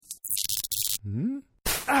Hmm?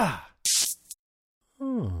 Ah!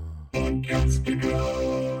 Oh. Hey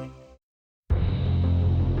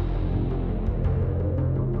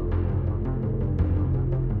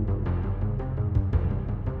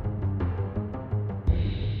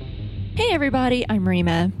everybody, I'm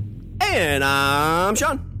Rima. And I'm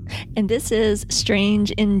Sean. And this is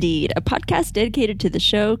Strange Indeed, a podcast dedicated to the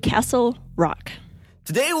show Castle Rock.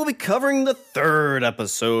 Today we'll be covering the third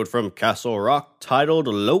episode from Castle Rock titled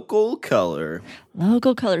Local Color.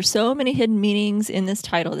 Local Color. So many hidden meanings in this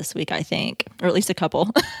title this week, I think. Or at least a couple.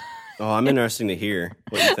 Oh, I'm interested to hear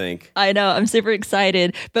what you think. I know. I'm super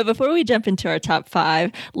excited. But before we jump into our top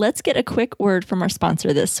 5, let's get a quick word from our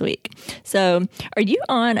sponsor this week. So, are you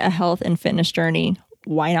on a health and fitness journey?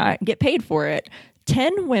 Why not get paid for it?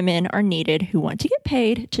 10 women are needed who want to get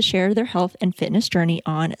paid to share their health and fitness journey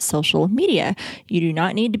on social media. You do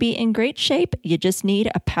not need to be in great shape. You just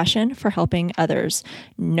need a passion for helping others.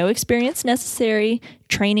 No experience necessary.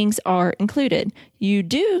 Trainings are included. You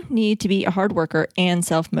do need to be a hard worker and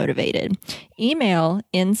self-motivated. Email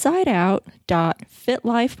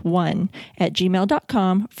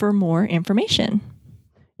insideout.fitlife1@gmail.com for more information.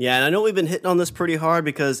 Yeah, and I know we've been hitting on this pretty hard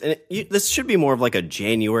because this should be more of like a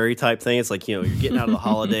January type thing. It's like, you're getting out of the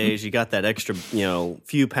holidays, you got that extra,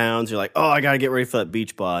 few pounds. You're like, oh, I got to get ready for that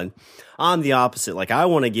beach bod. I'm the opposite. Like, I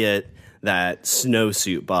want to get that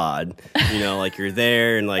snowsuit bod. Like you're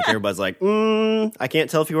there and like everybody's like, I can't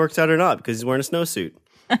tell if he works out or not because he's wearing a snowsuit.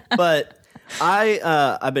 But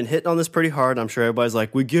I've been hitting on this pretty hard. I'm sure everybody's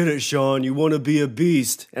like, we get it, Sean. You want to be a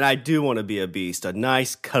beast. And I do want to be a beast, a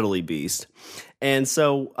nice, cuddly beast. And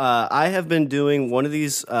so I have been doing one of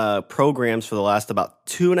these programs for the last about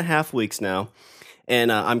 2.5 weeks now.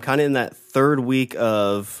 And I'm kind of in that third week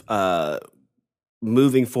of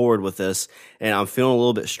moving forward with this. And I'm feeling a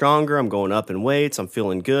little bit stronger. I'm going up in weights. I'm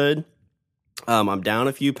feeling good. I'm down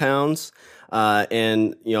a few pounds.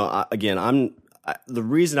 And the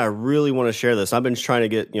reason I really want to share this, I've been trying to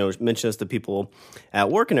get, mention this to people at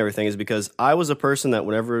work and everything, is because I was a person that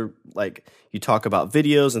whenever like you talk about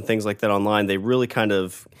videos and things like that online, they really kind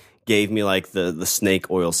of gave me like the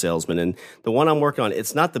snake oil salesman. And the one I'm working on,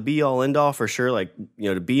 it's not the be all end all for sure. Like,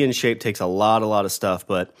 to be in shape takes a lot of stuff.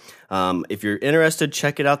 But if you're interested,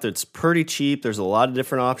 check it out. It's pretty cheap. There's a lot of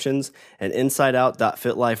different options. And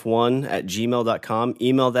insideout.fitlife1@gmail.com.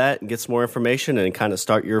 Email that and get some more information and kind of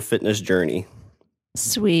start your fitness journey.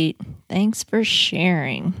 Sweet. Thanks for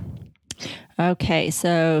sharing. Okay,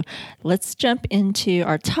 so let's jump into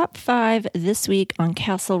our top 5 this week on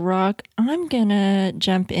Castle Rock. I'm going to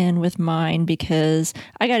jump in with mine because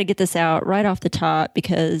I got to get this out right off the top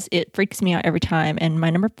because it freaks me out every time. And my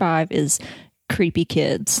number 5 is creepy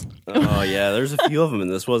kids. Oh, yeah. There's a few of them in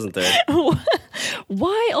this, wasn't there?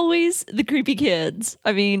 Why always the creepy kids?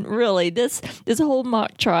 I mean, really, this whole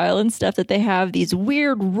mock trial and stuff that they have, these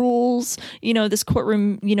weird rules, this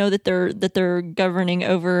courtroom, that they're governing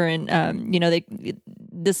over, and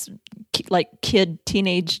this like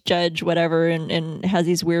teenage judge, whatever, and has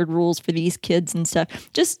these weird rules for these kids and stuff.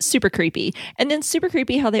 Just super creepy. And then super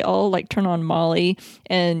creepy how they all like turn on Molly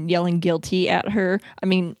and yelling guilty at her. I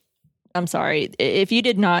mean, I'm sorry. If you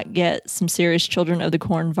did not get some serious Children of the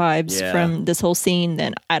Corn vibes from this whole scene,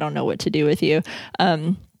 then I don't know what to do with you.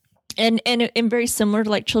 And very similar to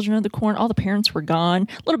like Children of the Corn, all the parents were gone.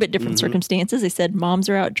 A little bit different circumstances. They said moms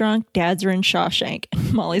are out drunk, dads are in Shawshank.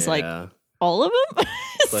 And Molly's like, all of them?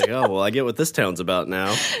 It's like, oh, well, I get what this town's about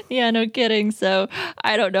now. Yeah, no kidding. So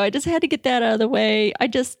I don't know. I just had to get that out of the way.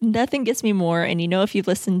 Nothing gets me more. And if you've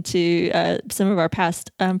listened to some of our past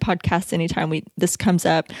podcasts, anytime this comes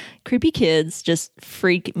up, creepy kids just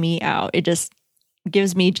freak me out. It just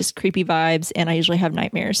gives me just creepy vibes, and I usually have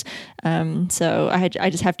nightmares. So I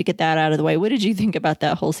just have to get that out of the way. What did you think about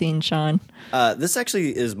that whole scene, Sean? This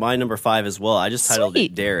actually is my number 5 as well. I just titled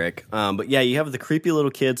it Derek. But yeah, you have the creepy little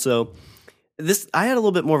kid. So I had a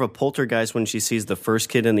little bit more of a poltergeist when she sees the first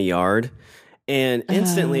kid in the yard. And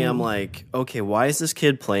instantly I'm like, okay, why is this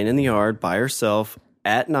kid playing in the yard by herself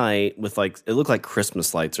at night with it looked like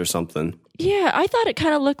Christmas lights or something? Yeah, I thought it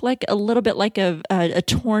kind of looked like a little bit like a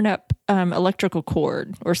torn up electrical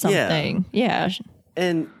cord or something. Yeah.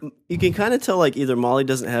 And you can kind of tell like either Molly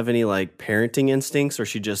doesn't have any like parenting instincts, or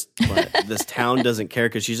she just this town doesn't care,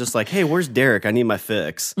 because she's just like, hey, where's Derek? I need my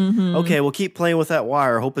fix. Mm-hmm. Okay, we'll keep playing with that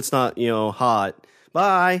wire. Hope it's not hot.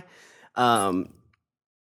 Bye.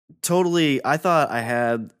 Totally. I thought I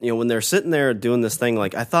had when they're sitting there doing this thing,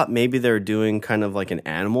 like I thought maybe they're doing kind of like an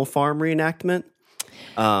Animal Farm reenactment.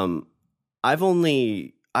 I've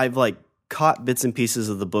caught bits and pieces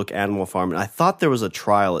of the book Animal Farm, and I thought there was a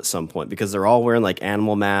trial at some point because they're all wearing like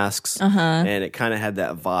animal masks, and it kind of had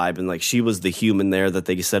that vibe, and like she was the human there that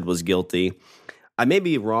they said was guilty. I may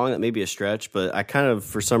be wrong, that may be a stretch, but I kind of,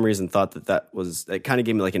 for some reason, thought it kind of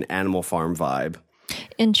gave me like an Animal Farm vibe.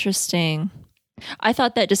 Interesting. I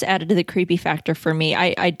thought that just added to the creepy factor for me.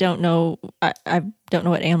 I don't know. I don't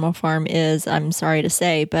know what Animal Farm is. I'm sorry to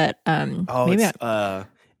say, but maybe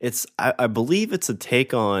I believe it's a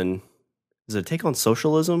take on. Is it a take on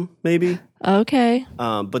socialism? Maybe. Okay.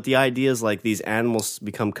 But the idea is like these animals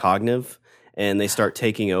become cognitive. And they start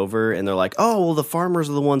taking over, and they're like, "Oh, well, the farmers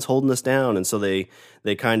are the ones holding us down," and so they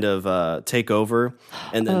kind of take over,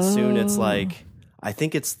 and then soon it's like, I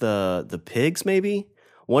think it's the pigs, maybe.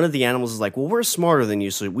 One of the animals is like, "Well, we're smarter than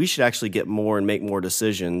you, so we should actually get more and make more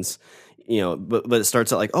decisions." You know, but it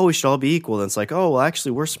starts out like, "Oh, we should all be equal," and it's like, "Oh, well,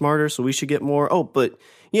 actually, we're smarter, so we should get more." Oh, but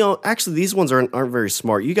actually, these ones aren't very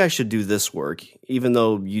smart. You guys should do this work, even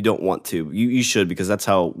though you don't want to. You should, because that's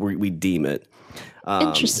how we deem it.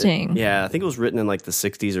 Interesting. I think it was written in like the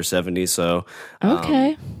 60s or 70s. So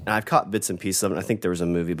okay, and I've caught bits and pieces of it. I think there was a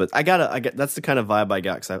movie, but I got that's the kind of vibe I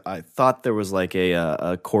got because I thought there was like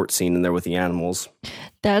a court scene in there with the animals.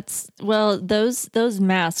 Those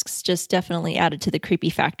masks just definitely added to the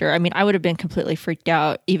creepy factor. I mean, I would have been completely freaked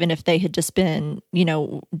out even if they had just been,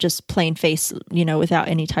 just plain face, without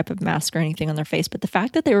any type of mask or anything on their face. But the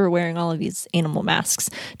fact that they were wearing all of these animal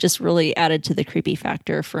masks just really added to the creepy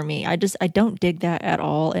factor for me. I don't dig that at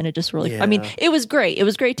all. And it just really, I mean, it was great. It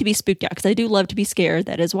was great to be spooked out because I do love to be scared.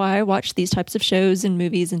 That is why I watch these types of shows and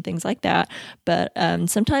movies and things like that. But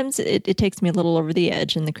sometimes it takes me a little over the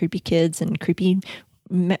edge, and the creepy kids and creepy,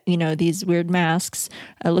 these weird masks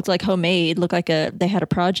looked like homemade, looked like they had a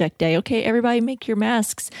project day. Okay, everybody make your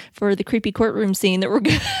masks for the creepy courtroom scene that we're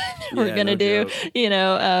going to do,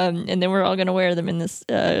 and then we're all going to wear them in this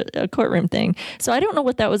courtroom thing. So I don't know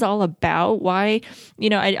what that was all about. Why,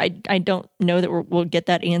 I don't know that we'll get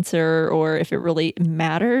that answer or if it really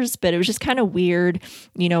matters, but it was just kind of weird,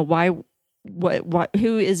 why. What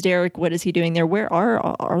who is Derek? What is he doing there? Where are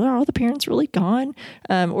all the parents really gone?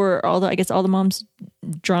 Or I guess all the moms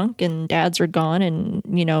drunk and dads are gone, and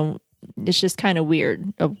it's just kind of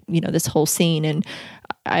weird of this whole scene. And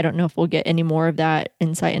I don't know if we'll get any more of that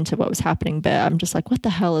insight into what was happening, but I'm just like, what the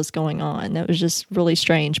hell is going on? That was just really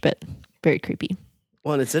strange, but very creepy.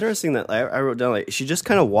 Well, and it's interesting that I wrote down, like, she just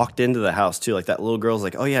kind of walked into the house too. Like, that little girl's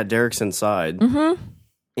like, "Oh yeah, Derek's inside." Mm-hmm.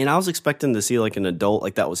 And I was expecting to see like an adult,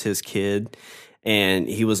 like that was his kid, and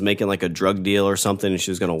he was making like a drug deal or something, and she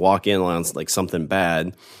was going to walk in on like something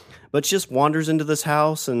bad. But she just wanders into this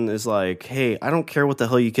house and is like, "Hey, I don't care what the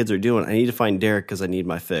hell you kids are doing. I need to find Derek because I need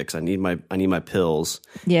my fix. I need my pills."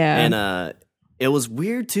 Yeah. And it was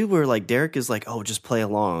weird too, where like Derek is like, "Oh, just play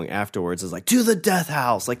along." Afterwards, is like, "To the death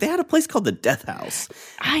house." Like they had a place called the Death House.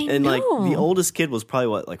 And like the oldest kid was probably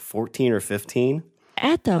what, like 14 or 15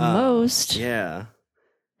 at the most. Yeah.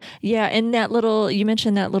 Yeah, and you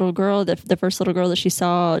mentioned that little girl, the first little girl that she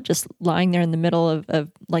saw just lying there in the middle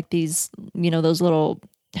of like these, those little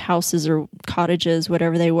houses or cottages,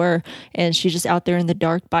 whatever they were, and she's just out there in the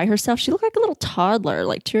dark by herself. She looked like a little toddler,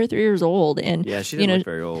 like 2 or 3 years old. And yeah, she didn't look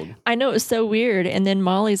very old. I know, it was so weird. And then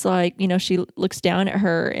Molly's like, she looks down at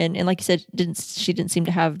her, and like you said, she didn't seem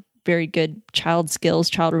to have very good child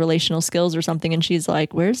relational skills or something. And she's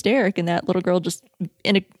like, "Where's Derek?" And that little girl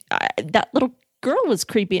that little girl was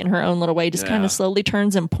creepy in her own little way, just kind of slowly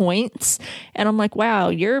turns and points. And I'm like, wow,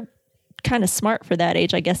 you're kind of smart for that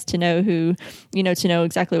age, I guess, to know to know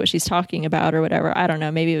exactly what she's talking about or whatever. I don't know.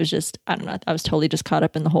 Maybe it was just, I don't know. I was totally just caught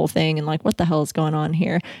up in the whole thing and like, what the hell is going on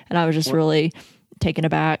here? And I was just really taken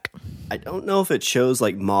aback. I don't know if it shows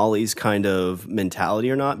like Molly's kind of mentality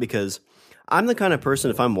or not, because I'm the kind of person,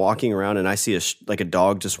 if I'm walking around and I see a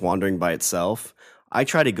dog just wandering by itself, I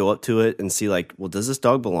try to go up to it and see like, well, does this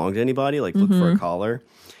dog belong to anybody? Like look for a collar.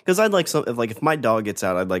 Because I'd like if my dog gets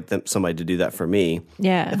out, I'd like somebody to do that for me.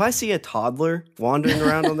 Yeah. If I see a toddler wandering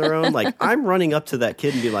around on their own, like I'm running up to that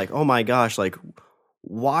kid and be like, "Oh my gosh, like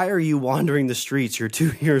why are you wandering the streets? You're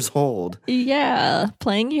 2 years old." Yeah.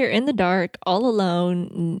 Playing here in the dark, all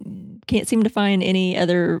alone. Can't seem to find any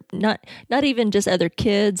other, not even just other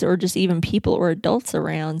kids or just even people or adults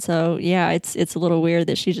around. So yeah, it's a little weird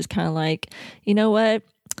that she's just kind of like, you know what?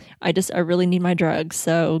 I really need my drugs.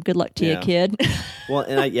 So good luck to you, kid. Well,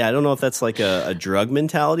 and I don't know if that's like a drug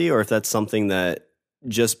mentality or if that's something that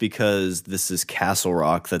just because this is Castle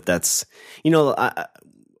Rock, that's, I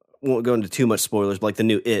won't go into too much spoilers, but like the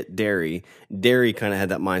new Derry kind of had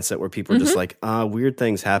that mindset where people are just like, weird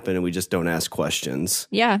things happen and we just don't ask questions.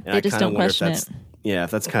 Yeah, and they just don't question it.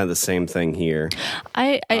 if that's kind of the same thing here.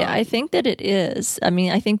 I think that it is. I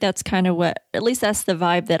mean, I think that's kind of what, at least that's the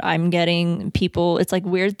vibe that I'm getting. People, it's like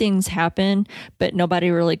weird things happen, but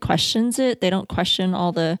nobody really questions it. They don't question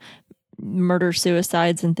all the murder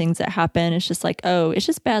suicides and things that happen. It's just like, oh, it's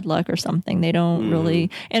just bad luck or something. They don't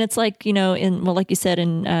really, and it's like, like you said,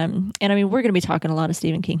 and I mean, we're going to be talking a lot of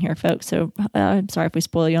Stephen King here, folks, so I'm sorry if we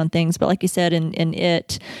spoil you on things, but like you said, in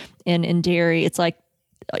It and in Derry, it's like,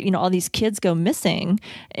 all these kids go missing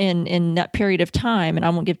in that period of time, and I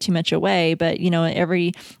won't give too much away, but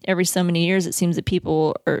every so many years it seems that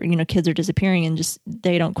people or kids are disappearing and just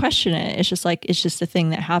they don't question it. It's just like, it's just a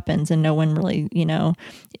thing that happens, and no one really,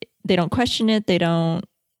 they don't question it. They're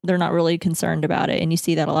not really concerned about it. And you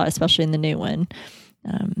see that a lot, especially in the new one.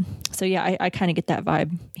 So yeah, I kind of get that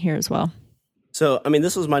vibe here as well. So, I mean,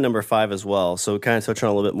 this was my number 5 as well. So kind of touch on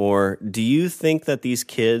a little bit more. Do you think that these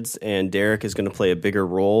kids and Derek is going to play a bigger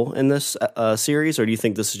role in this series? Or do you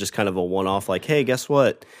think this is just kind of a one-off, like, hey, guess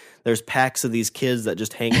what? There's packs of these kids that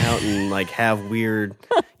just hang out and like have weird,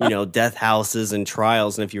 death houses and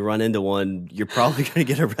trials. And if you run into one, you're probably going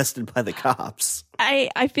to get arrested by the cops.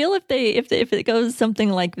 I feel if it goes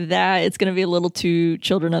something like that, it's going to be a little too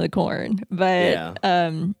Children of the Corn. But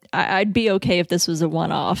I'd be okay if this was a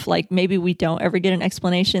one-off. Like maybe we don't ever get an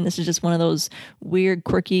explanation. This is just one of those weird,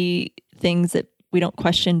 quirky things that we don't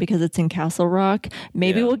question because it's in Castle Rock.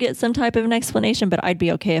 Maybe we'll get some type of an explanation, but I'd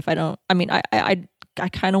be okay if I don't. I mean, I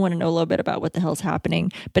kind of want to know a little bit about what the hell's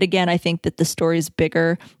happening. But again, I think that the story is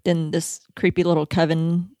bigger than this creepy little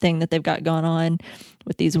coven thing that they've got going on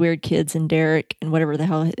with these weird kids and Derek and whatever the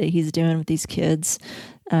hell he's doing with these kids.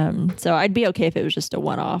 So I'd be okay if it was just a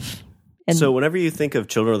one-off. And so whenever you think of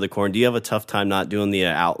Children of the Corn, do you have a tough time not doing the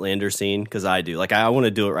Outlander scene? Because I do. Like, I want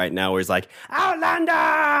to do it right now where he's like,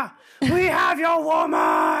 Outlander! We have your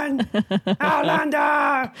woman!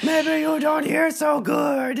 Outlander! Maybe you don't hear so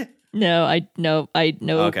good. No, I know.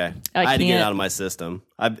 Okay, I had to get it out of my system.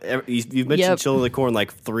 You've mentioned Children of the Corn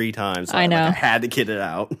like 3 times. So I know. I had to get it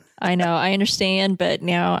out. I know. I understand, but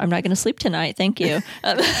now I'm not going to sleep tonight. Thank you.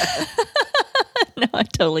 No, I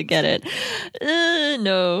totally get it.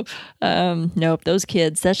 Nope. Those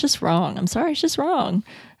kids, that's just wrong. I'm sorry. It's just wrong.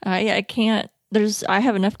 I can't. I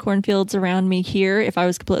have enough cornfields around me here. If I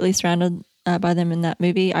was completely surrounded by them in that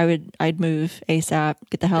movie, I'd move ASAP,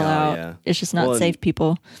 get the hell out. Yeah. It's just not safe,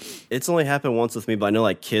 people. It's only happened once with me, but I know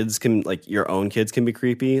like kids can, like your own kids can be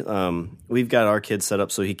creepy. We've got our kid set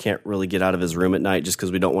up so he can't really get out of his room at night just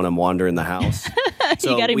because we don't want him wandering the house.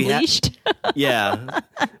 So you got him leashed? Yeah.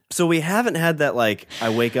 So we haven't had that, like, I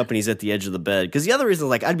wake up and he's at the edge of the bed. Because the other reason is,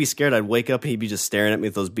 like, I'd be scared. I'd wake up and he'd be just staring at me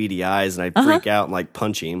with those beady eyes, and I'd freak out and, like,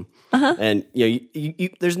 punch him. And, you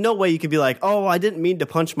there's no way you could be like, oh, I didn't mean to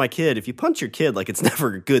punch my kid. If you punch your kid, like, it's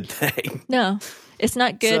never a good thing. No. It's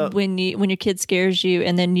not good when your kid scares you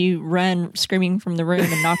and then you run screaming from the room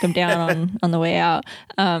and knock them down on the way out.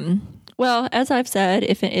 Well, as I've said,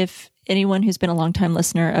 if anyone who's been a longtime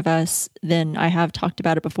listener of us, then I have talked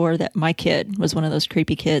about it before that my kid was one of those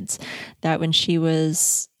creepy kids that when she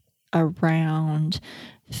was around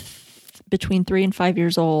between 3 and 5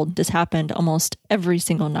 years old, this happened almost every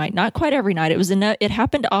single night. Not quite every night. It was enough. It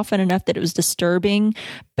happened often enough that it was disturbing,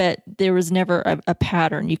 but there was never a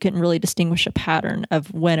pattern. You couldn't really distinguish a pattern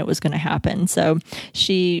of when it was going to happen. So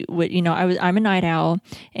she would, I'm a night owl,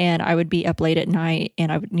 and I would be up late at night, and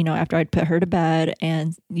I would, after I'd put her to bed,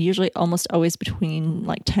 and usually almost always between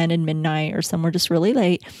like 10 and midnight or somewhere just really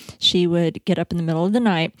late, she would get up in the middle of the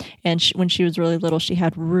night. And when she was really little, she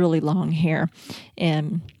had really long hair,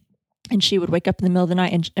 and she would wake up in the middle of the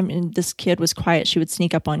night, and I mean, this kid was quiet. She would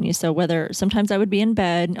sneak up on you. So sometimes I would be in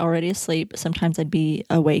bed already asleep. Sometimes I'd be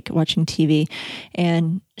awake watching TV,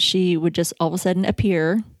 and she would just all of a sudden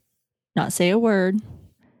appear, not say a word,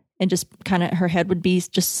 and just kind of her head would be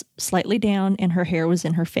just slightly down, and her hair was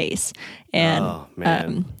in her face.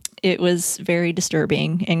 And it was very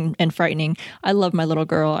disturbing and frightening. I love my little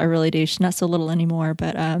girl. I really do. She's not so little anymore,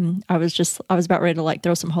 but I was about ready to like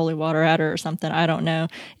throw some holy water at her or something. I don't know.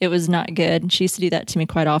 It was not good. She used to do that to me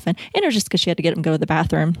quite often. And it was just because she had to get him to go to the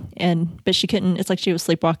bathroom. But she couldn't. It's like she was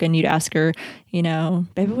sleepwalking. You'd ask her,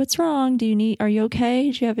 baby, what's wrong? Are you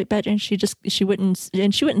okay? Do you have it bad? And she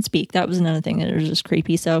wouldn't speak. That was another thing that was just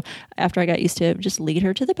creepy. So after I got used to it, just lead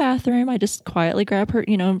her to the bathroom. I just quietly grab her,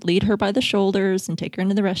 lead her by the shoulders and take her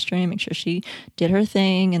into the restroom. Make sure she did her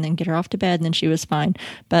thing, and then get her off to bed, and then she was fine.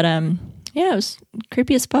 But it was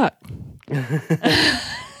creepy as fuck.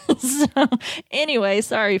 So anyway,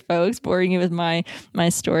 sorry folks, boring you with my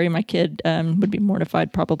story. My kid would be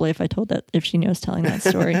mortified probably if I told that, if she knew I was telling that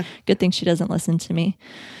story. Good thing she doesn't listen to me.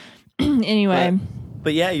 Anyway.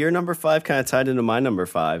 But yeah, your number 5 kind of tied into my number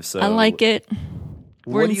 5. So I like it.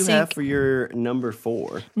 What in do you sync. have for your number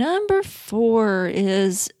 4? Number 4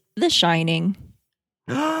 is The Shining.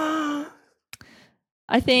 Yes,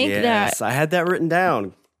 I think that, I had that written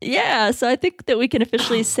down. yeah, so I think that we can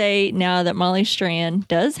officially say now that Molly Strand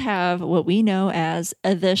does have what we know as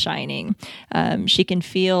The Shining. She can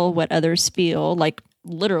feel what others feel, like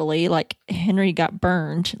literally, like Henry got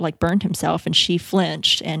burned himself, and she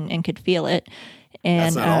flinched and could feel it.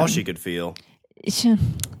 And That's not all she could feel.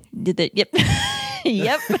 did that. Yep.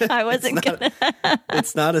 Yep. I wasn't gonna.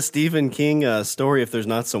 It's not a Stephen King story if there's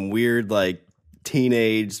not some weird, like,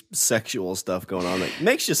 teenage sexual stuff going on that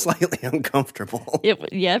makes you slightly uncomfortable.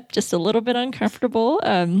 Yep. Just a little bit uncomfortable.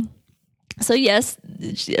 So yes,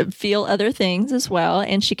 feel other things as well,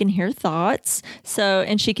 and she can hear thoughts. So,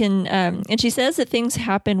 and she can, and she says that things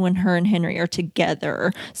happen when her and Henry are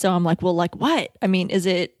together. So I'm like, well, like what? I mean, is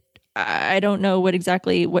it? I don't know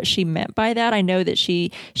what she meant by that. I know that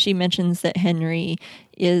she mentions that Henry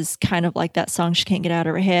is kind of like that song she can't get out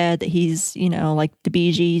of her head, that he's, like the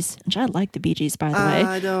Bee Gees, which I like the Bee Gees, by the way.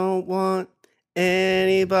 I don't want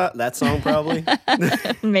anybody. That song probably.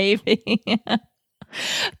 Maybe.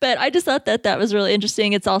 But I just thought that was really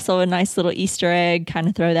interesting. It's also a nice little Easter egg, kind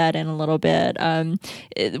of throw that in a little bit.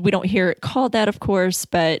 We don't hear it called that, of course,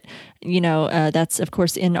 but, that's, of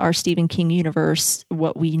course, in our Stephen King universe,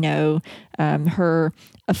 what we know. Her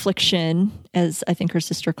affliction, as I think her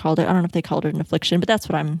sister called it. I don't know if they called it an affliction, but that's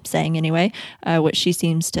what I'm saying anyway. What she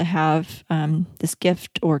seems to have, this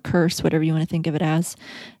gift or curse, whatever you want to think of it as,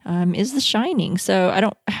 is the shining. So I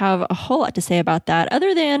don't have a whole lot to say about that,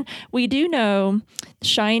 other than we do know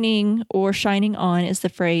shining or shining on is the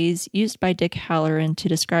phrase used by Dick Halloran to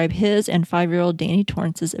describe his and 5-year-old Danny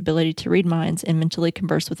Torrance's ability to read minds and mentally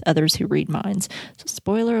converse with others who read minds. So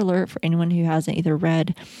spoiler alert for anyone who hasn't either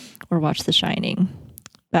read or watched The Shining.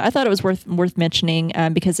 But I thought it was worth mentioning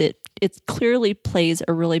because it clearly plays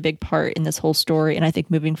a really big part in this whole story, and I think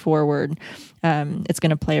moving forward, it's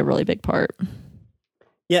going to play a really big part.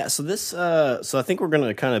 Yeah, so this, so I think we're going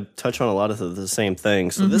to kind of touch on a lot of the same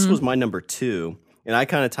things. So this was my number 2, and I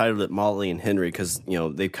kind of titled it Molly and Henry because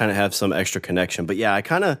they kind of have some extra connection. But yeah, I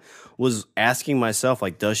kind of was asking myself,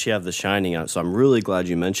 like, does she have The Shining out? So I'm really glad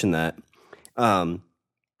you mentioned that.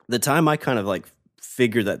 The time I kind of like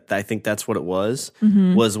figured that I think that's what it was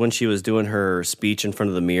when she was doing her speech in front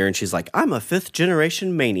of the mirror, and she's like, "I'm a 5th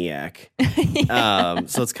generation maniac."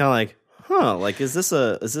 So it's kind of like, like is this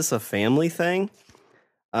a family thing?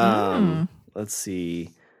 Let's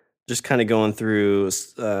see. Just kind of going through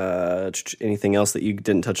anything else that you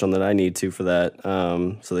didn't touch on that I need to for that.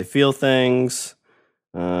 So they feel things.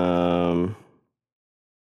 Yeah,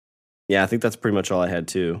 I think that's pretty much all I had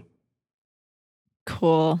too.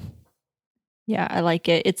 Cool. Yeah, I like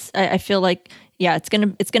it. I feel like, yeah, it's gonna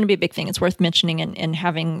be a big thing. It's worth mentioning and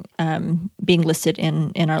having being listed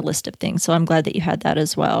in our list of things. So I'm glad that you had that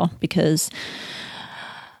as well, because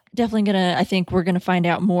definitely I think we're gonna find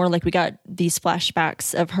out more. Like, we got these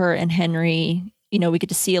flashbacks of her and Henry. We get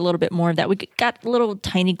to see a little bit more of that. We got little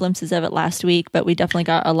tiny glimpses of it last week, but we definitely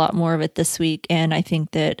got a lot more of it this week. And I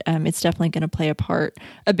think that it's definitely going to play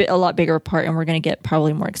a lot bigger part, and we're going to get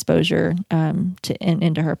probably more exposure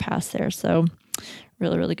into her past there. So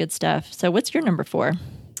really, really good stuff. So what's your number 4? All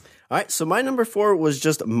right, so my number 4 was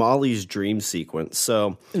just Molly's dream sequence.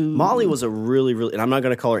 So Molly was a really, really, and I'm not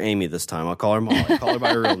going to call her Amy this time. I'll call her Molly. I'll call her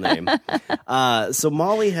by her real name. So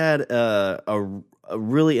Molly had a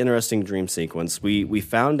really interesting dream sequence. We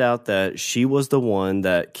found out that she was the one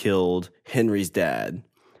that killed Henry's dad.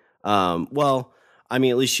 Well, I mean,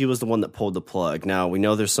 at least she was the one that pulled the plug. Now, we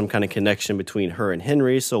know there's some kind of connection between her and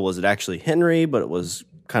Henry, so was it actually Henry, but it was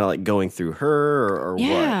kind of like going through her, or what?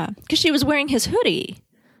 Yeah, because she was wearing his hoodie.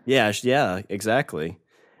 Yeah, exactly.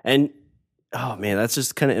 And, oh man, that's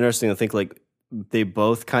just kind of interesting to think, like, they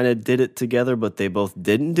both kind of did it together, but they both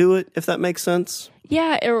didn't do it, if that makes sense.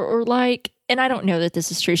 Yeah, or like, and I don't know that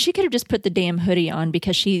this is true. She could have just put the damn hoodie on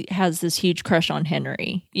because she has this huge crush on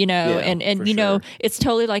Henry, and sure. It's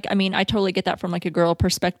totally like, I mean, I totally get that from like a girl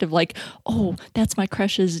perspective, like, oh, that's my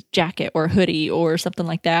crush's jacket or hoodie or something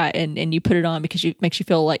like that. And you put it on because it makes you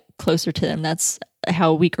feel like closer to them. That's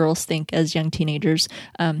how we girls think as young teenagers,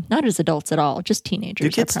 not as adults at all, just teenagers.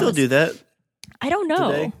 Do kids still do that? I don't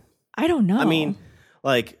know. Today? I don't know. I mean,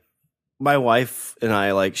 like, my wife and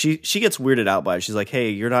I, like, she gets weirded out by it. She's like,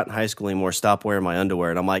 "Hey, you're not in high school anymore. Stop wearing my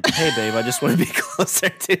underwear." And I'm like, "Hey, babe, I just want to be closer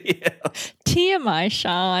to you." TMI,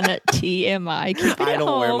 Sean. TMI. Keep it I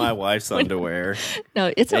don't wear home. my wife's underwear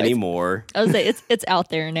No, it's anymore. I was say it's out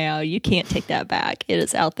there now. You can't take that back. It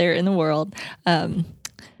is out there in the world.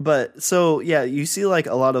 But so yeah, you see like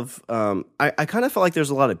a lot of I kind of felt like there's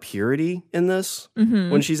a lot of purity in this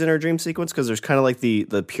when she's in her dream sequence, because there's kind of like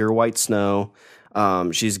the pure white snow.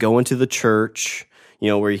 She's going to the church,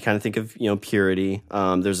 where you kind of think of purity.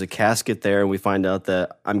 There's a casket there, and we find out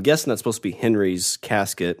that I'm guessing that's supposed to be Henry's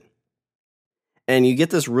casket. And you get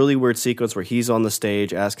this really weird sequence where he's on the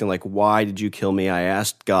stage asking, like, why did you kill me? I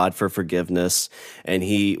asked God for forgiveness, and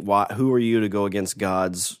who are you to go against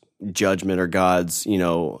God's judgment or God's,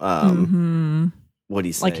 what do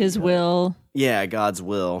you say? Like his will. Yeah, God's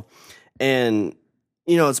will. And,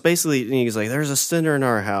 it's basically, he's like, there's a sinner in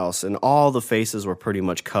our house, and all the faces were pretty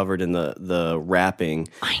much covered in the wrapping.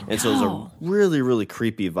 I know. And so it was a really, really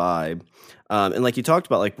creepy vibe. And like you talked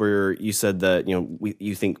about, like where you said that,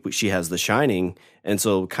 you think she has the shining. And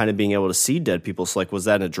so kind of being able to see dead people. So like, was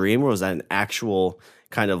that a dream, or was that an actual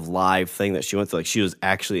kind of live thing that she went through? Like she was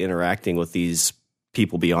actually interacting with these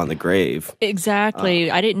people beyond the grave.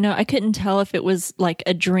 Exactly. I didn't know. I couldn't tell if it was like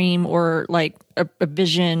a dream or like a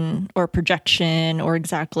vision or projection, or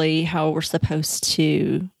exactly how we're supposed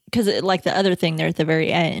to. Because like the other thing there at the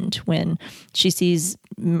very end, when she sees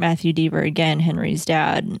Matthew Deaver again, Henry's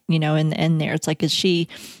dad, in the end there, it's like,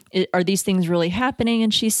 are these things really happening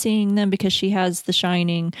and she's seeing them because she has the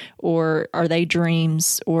shining, or are they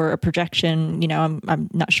dreams or a projection? I'm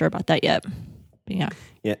not sure about that yet. But yeah.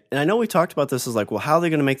 Yeah. And I know we talked about this as like, well, how are they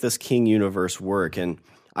going to make this King universe work? And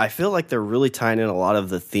I feel like they're really tying in a lot of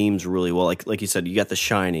the themes really well. Like you said, you got The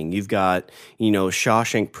Shining, you've got,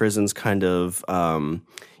 Shawshank Prison's kind of,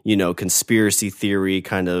 conspiracy theory,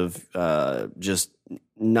 kind of just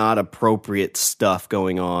not appropriate stuff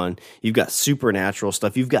going on. You've got supernatural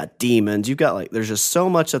stuff. You've got demons. You've got there's just so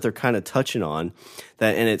much that they're kind of touching on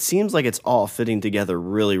that. And it seems like it's all fitting together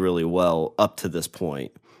really, really well up to this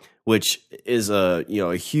point, which is a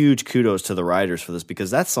huge kudos to the writers for this,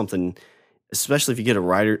 because that's something, especially if you get a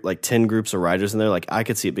writer, like 10 groups of writers in there, like I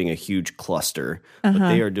could see it being a huge cluster, but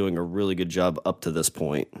they are doing a really good job up to this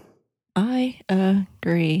point. I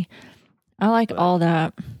agree. I like all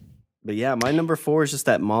that. But yeah, my number 4 is just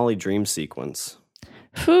that Molly dream sequence.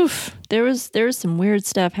 Whew, there was some weird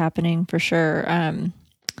stuff happening for sure.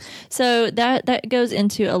 So that goes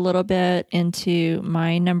into a little bit into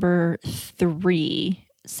my number 3.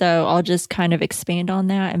 So I'll just kind of expand on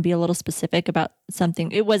that and be a little specific about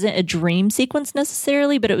something. It wasn't a dream sequence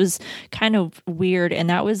necessarily, but it was kind of weird, and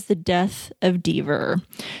that was the death of Deaver.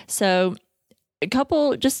 So a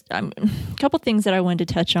couple things that I wanted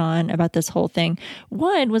to touch on about this whole thing.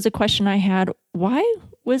 One was a question I had: why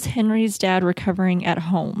was Henry's dad recovering at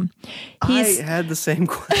home? I had the same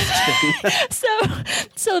question.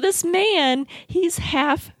 So this man, he's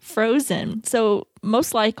half frozen. So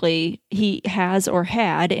most likely he has, or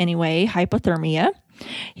had anyway, hypothermia.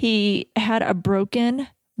 He had a broken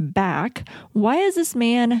back. Why is this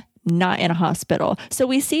man not in a hospital? So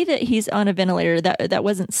we see that he's on a ventilator. That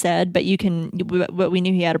wasn't said, but we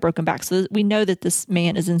knew he had a broken back. So we know that this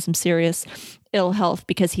man is in some serious ill health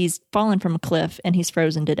because he's fallen from a cliff and he's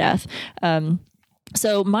frozen to death.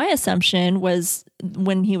 So my assumption was,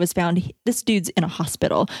 when he was found, this dude's in a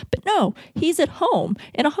hospital, but no, he's at home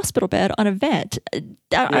in a hospital bed on a vent.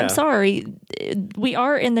 I'm sorry. We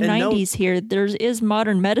are in the 90s here. There is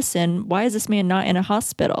modern medicine. Why is this man not in a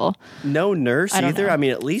hospital? No nurse either. I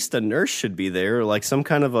mean, at least a nurse should be there, like some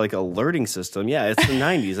kind of like alerting system. Yeah, it's the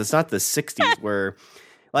 90s. It's not the 60s where,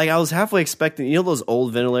 like, I was halfway expecting, those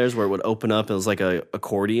old ventilators where it would open up and it was like a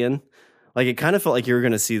accordion. Like, it kind of felt like you were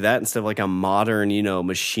going to see that instead of like a modern,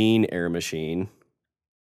 machine, air machine.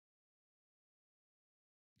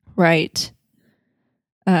 Right.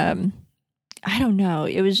 I don't know.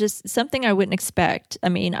 It was just something I wouldn't expect. I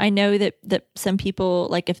mean, I know that some people,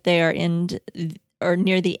 like if they are in or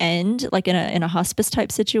near the end, like in a hospice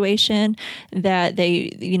type situation, that they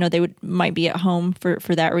might be at home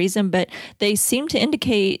for that reason, but they seem to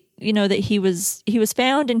indicate that he was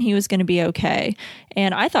found and he was going to be okay.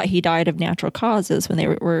 And I thought he died of natural causes when they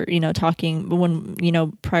were talking, when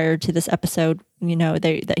prior to this episode,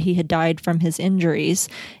 that he had died from his injuries,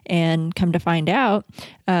 and come to find out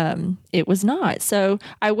it was not. So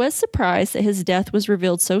I was surprised that his death was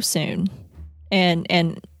revealed so soon.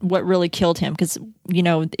 And what really killed him, because,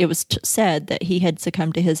 it was said that he had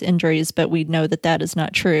succumbed to his injuries, but we know that is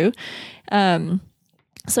not true.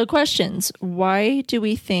 So questions. Why do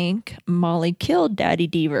we think Molly killed Daddy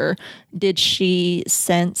Deaver? Did she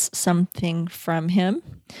sense something from him?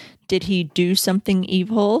 Did he do something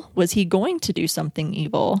evil? Was he going to do something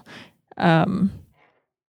evil? Was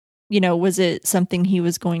it something he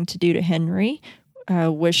was going to do to Henry?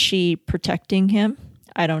 Was she protecting him?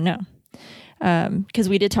 I don't know. because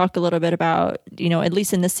we did talk a little bit about, at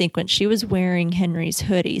least in this sequence, she was wearing Henry's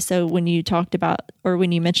hoodie. So when you talked about, or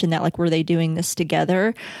when you mentioned that, like, were they doing this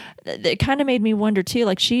together? It kind of made me wonder too,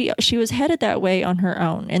 like she was headed that way on her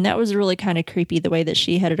own. And that was really kind of creepy, the way that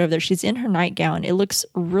she headed over there. She's in her nightgown. It looks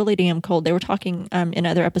really damn cold. They were talking in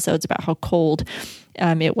other episodes about how cold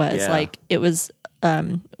it was. Yeah. Like it was,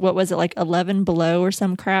 what was it, like 11 below or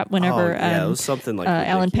some crap whenever it was something like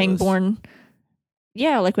Alan ridiculous. Pangborn.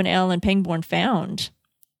 Yeah, like when Alan Pangborn found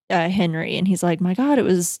Henry, and he's like, my God, it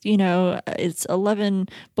was, it's 11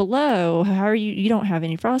 below. How are you? You don't have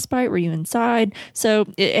any frostbite. Were you inside? So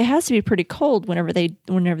it has to be pretty cold whenever they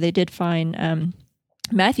did find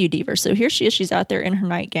Matthew Deaver. So here she is. She's out there in her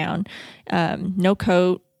nightgown, no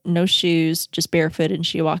coat, no shoes, just barefoot. And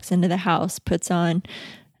she walks into the house, puts on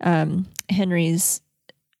Henry's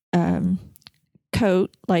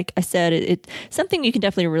coat. Like I said, it's something you can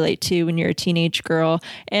definitely relate to when you're a teenage girl,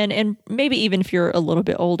 and maybe even if you're a little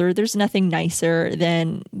bit older. There's nothing nicer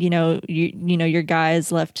than your guy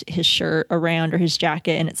has left his shirt around or his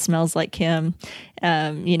jacket and it smells like him,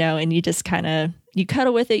 and you just kind of you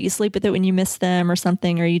cuddle with it, you sleep with it when you miss them or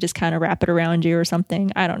something, or you just kind of wrap it around you or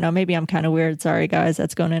something. I don't know. Maybe I'm kind of weird. Sorry guys,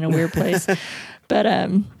 that's going in a weird place.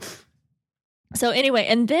 But so anyway,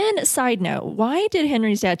 and then side note, why did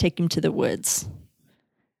Henry's dad take him to the woods?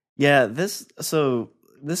 Yeah, this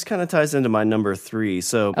kind of ties into my number 3.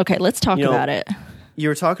 So okay, let's talk about it. You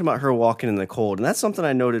were talking about her walking in the cold, and that's something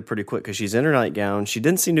I noted pretty quick because she's in her nightgown. She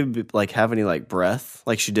didn't seem to be, have any breath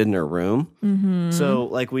like she did in her room. Mm-hmm. So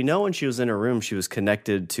we know when she was in her room, she was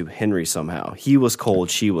connected to Henry somehow. He was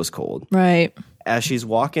cold, she was cold. Right. As she's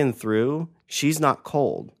walking through, she's not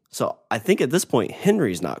cold. So I think at this point,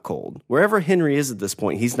 Henry's not cold. Wherever Henry is at this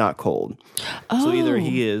point, he's not cold. Oh. So either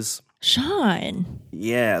he is. Sean.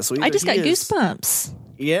 Yeah. So I just got goosebumps.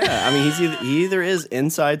 Yeah. I mean, he either is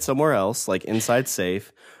inside somewhere else, like inside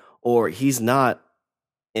safe, or he's not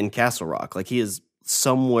in Castle Rock. Like he is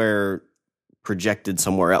somewhere projected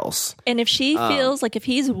somewhere else. And if she feels if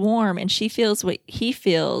he's warm and she feels what he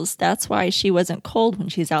feels, that's why she wasn't cold when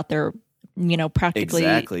she's out there, practically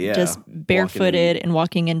just barefooted and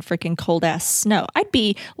walking in freaking cold ass snow. I'd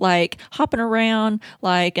be hopping around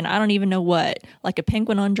and I don't even know what, like a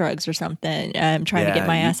penguin on drugs or something, trying to get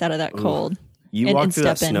my ass out of that cold. You walk through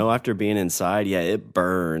that snow after being inside, it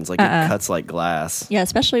burns. It cuts like glass. Yeah,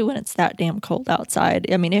 especially when it's that damn cold outside.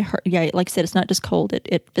 I mean, it hurt. Yeah, like I said, it's not just cold;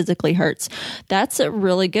 it physically hurts. That's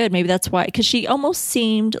really good. Maybe that's why, because she almost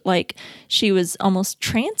seemed like she was almost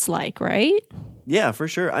trance-like, right? Yeah, for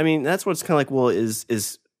sure. I mean, that's what's kind of like. Well,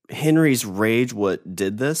 is Henry's rage what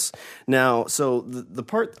did this? Now, so the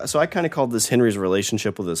part. So I kind of called this Henry's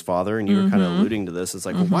relationship with his father, and you were kind of alluding to this. It's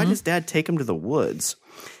like, well, why does Dad take him to the woods?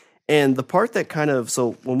 And the part that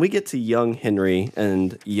so when we get to young Henry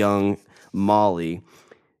and young Molly,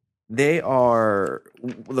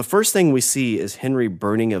 the first thing we see is Henry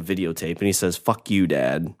burning a videotape, and he says, "Fuck you,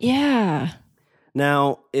 Dad." Yeah.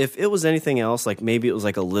 Now, if it was anything else, maybe it was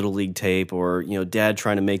a Little League tape or, Dad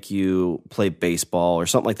trying to make you play baseball or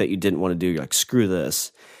something like that you didn't want to do, you're like, screw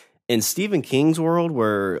this. In Stephen King's world,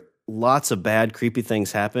 where lots of bad, creepy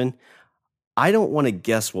things happen, I don't want to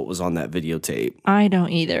guess what was on that videotape. I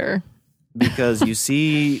don't either. Because you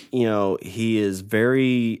see, he is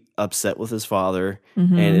very upset with his father,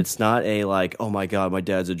 and it's not oh my God, my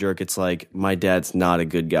dad's a jerk. It's my dad's not a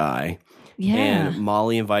good guy. Yeah. And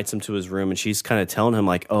Molly invites him to his room, and she's kind of telling him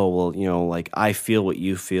oh, well, I feel what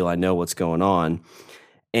you feel. I know what's going on.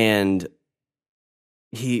 And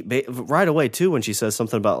he right away too, when she says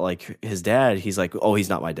something about his dad, he's like, oh, he's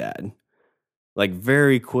not my dad.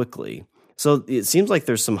 Very quickly. So it seems like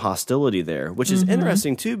there's some hostility there, which is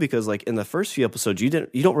interesting too, because in the first few episodes, you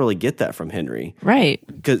don't really get that from Henry. Right.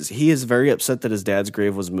 Because he is very upset that his dad's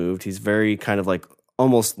grave was moved. He's very kind of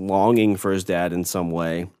almost longing for his dad in some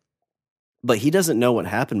way. But he doesn't know what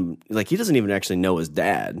happened. He doesn't even actually know his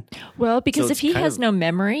dad. Well, because if he has no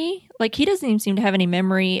memory, he doesn't even seem to have any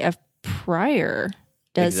memory of prior,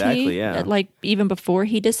 does he? Exactly, yeah. Even before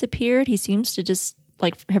he disappeared, he seems to just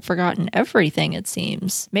have forgotten everything, it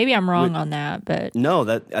seems. Maybe I'm wrong on that, but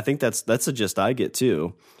no, I think that's the gist I get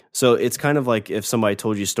too. So it's kind of if somebody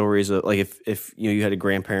told you stories of if you had a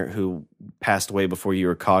grandparent who passed away before you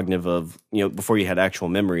were cognitive of, before you had actual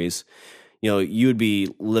memories, you would be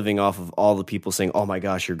living off of all the people saying, oh my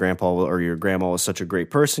gosh, your grandpa or your grandma was such a great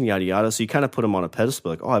person, yada, yada. So you kind of put them on a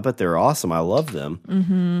pedestal, oh, I bet they're awesome. I love them.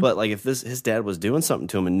 Mm-hmm. But if his dad was doing something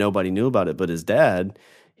to him and nobody knew about it but his dad,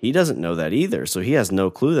 he doesn't know that either. So he has no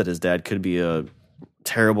clue that his dad could be a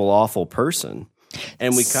terrible, awful person.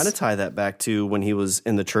 And we kind of tie that back to when he was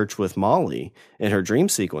in the church with Molly in her dream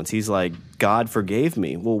sequence. He's like, God forgave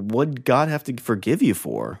me. Well, what did God have to forgive you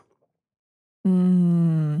for?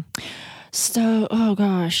 So, oh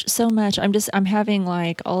gosh, so much. I'm having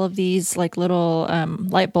like all of these like little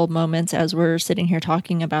light bulb moments as we're sitting here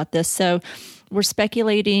talking about this. So we're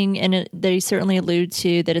speculating, and they certainly allude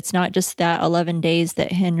to that it's not just that 11 days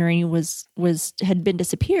that Henry had been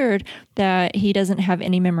disappeared, that he doesn't have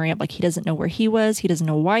any memory of. Like, he doesn't know where he was. He doesn't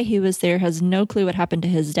know why he was there, has no clue what happened to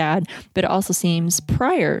his dad. But it also seems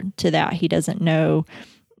prior to that, he doesn't know,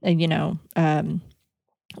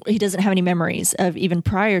 he doesn't have any memories of even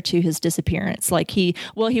prior to his disappearance. Like he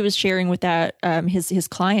was sharing with that, his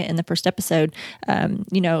client in the first episode,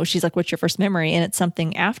 she's like, what's your first memory? And it's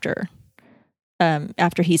something after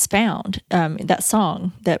he's found, that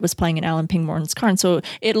song that was playing in Alan Pangborn's car. And so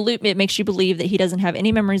it makes you believe that he doesn't have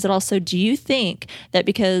any memories at all. So do you think that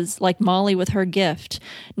because like Molly with her gift,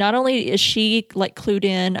 not only is she like clued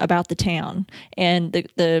in about the town and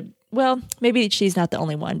well, maybe she's not the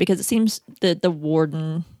only one, because it seems that the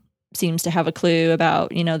warden seems to have a clue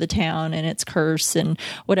about, the town and its curse and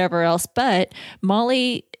whatever else. But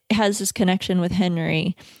Molly has this connection with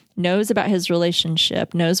Henry, knows about his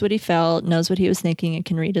relationship, knows what he felt, knows what he was thinking, and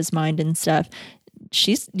can read his mind and stuff.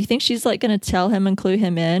 Do you think she's like going to tell him and clue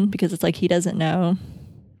him in, because it's like he doesn't know?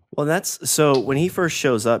 Well, so when he first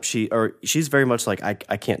shows up, she's very much like,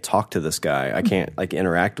 I can't talk to this guy. I can't like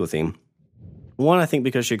interact with him. One, I think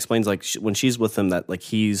because she explains like when she's with him that like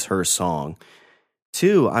he's her song.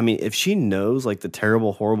 Two, I mean, if she knows like the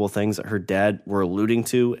terrible, horrible things that her dad were alluding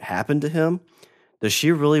to happened to him, does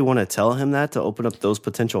she really want to tell him that to open up those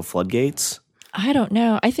potential floodgates? I don't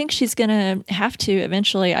know. I think she's going to have to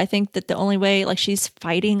eventually. I think that the only way, like she's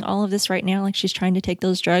fighting all of this right now, like she's trying to take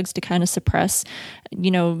those drugs to kind of suppress,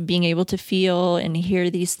 being able to feel and hear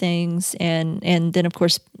these things. And then of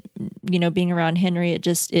course, being around Henry,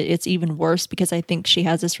 it's even worse, because I think she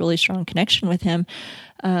has this really strong connection with him.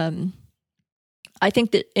 I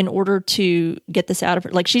think that in order to get this out of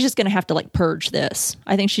her, like she's just going to have to like purge this.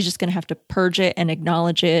 I think she's just going to have to purge it and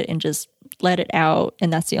acknowledge it and just let it out.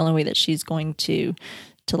 And that's the only way that she's going to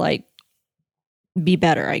like be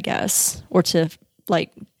better, I guess, or to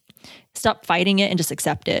like stop fighting it and just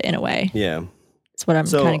accept it in a way. Yeah. That's what I'm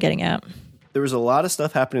kind of getting at. There was a lot of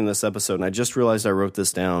stuff happening in this episode, and I just realized I wrote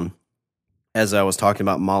this down as I was talking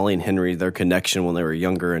about Molly and Henry, their connection when they were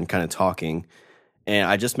younger and kind of talking. And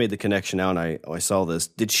I just made the connection now, and I saw this.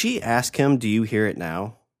 Did she ask him, do you hear it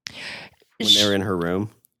now? When they were in her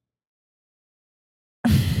room?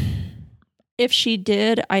 If she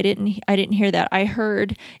did, I didn't hear that. I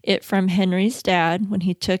heard it from Henry's dad when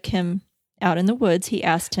he took him out in the woods. He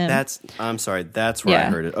asked him. I'm sorry. That's where I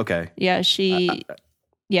heard it. Okay. Yeah,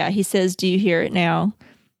 he says, do you hear it now?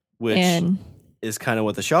 Which is kind of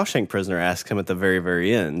what the Shawshank prisoner asked him at the very,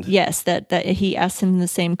 very end. Yes, that he asked him the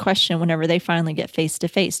same question whenever they finally get face to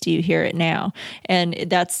face. Do you hear it now? And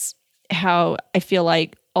that's how I feel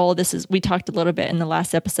like all this is. We talked a little bit in the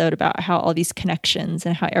last episode about how all these connections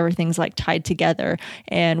and how everything's like tied together,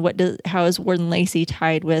 and how is Warden Lacey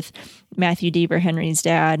tied with Matthew Deaver, Henry's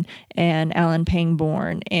dad, and Alan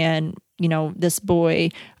Pangborn, and this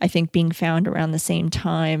boy, I think, being found around the same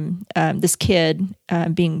time, this kid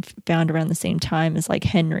being found around the same time as like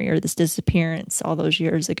Henry, or this disappearance all those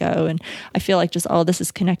years ago. And I feel like just all this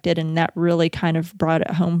is connected, and that really kind of brought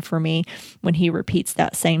it home for me when he repeats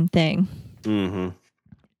that same thing. Mm-hmm.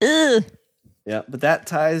 Ugh. Yeah, but that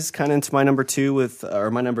ties kind of into my number 2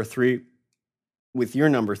 or my number 3 with your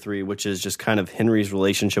number 3, which is just kind of Henry's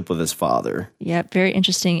relationship with his father. Yeah, very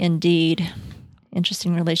interesting indeed.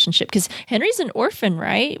 Interesting relationship, because Henry's an orphan,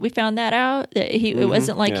 right? We found that out. That it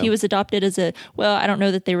wasn't like he was adopted as I don't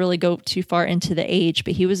know that they really go too far into the age,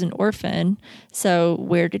 but he was an orphan. So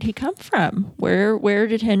where did he come from? Where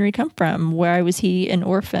did Henry come from? Why was he an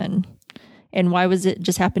orphan? And why was it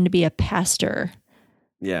just happened to be a pastor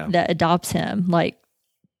that adopts him? Like,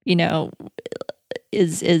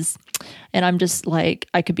 is and I'm just like,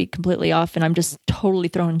 I could be completely off, and I'm just totally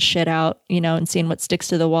throwing shit out, and seeing what sticks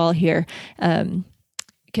to the wall here.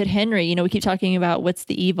 Could Henry, we keep talking about what's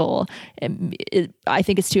the evil. I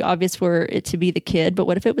think it's too obvious for it to be the kid, but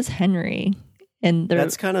what if it was Henry? And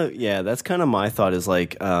that's kind of my thought, is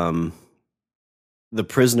like, the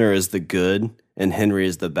prisoner is the good and Henry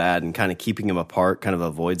is the bad, and kind of keeping them apart kind of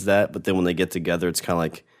avoids that. But then when they get together, it's kind of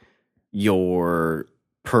like your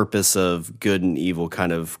purpose of good and evil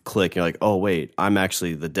kind of click. You're like, oh wait, I'm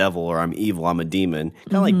actually the devil, or I'm evil, I'm a demon.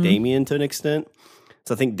 Kind of like Damien to an extent.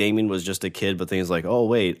 So I think Damien was just a kid, but then he's like, oh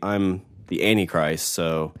wait, I'm the Antichrist,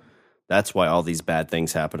 so that's why all these bad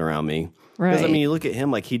things happen around me. Right. Because I mean, you look at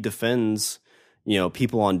him, like he defends,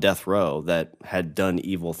 people on death row that had done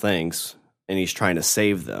evil things, and he's trying to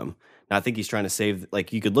save them. Now, I think he's trying to save,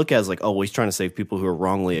 like, you could look at it as like, oh, well, he's trying to save people who are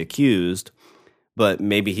wrongly accused, but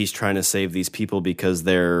maybe he's trying to save these people because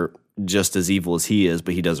they're just as evil as he is,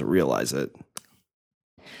 but he doesn't realize it.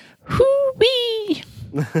 Hoo-wee!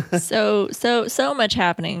 so much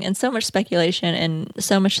happening, and so much speculation, and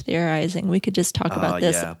so much theorizing. We could just talk about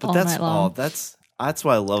this all night long. That's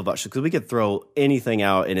what I love about shows, because we could throw anything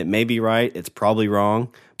out, and it may be right, it's probably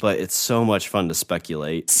wrong, but it's so much fun to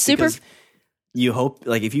speculate. Super. Because you hope,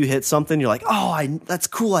 like, if you hit something, you're like, oh, that's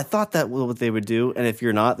cool. I thought that was what they would do. And if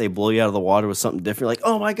you're not, they blow you out of the water with something different. You're like,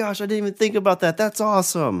 oh my gosh, I didn't even think about that. That's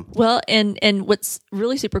awesome. Well, and what's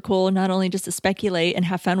really super cool, not only just to speculate and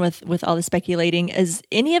have fun with all the speculating, is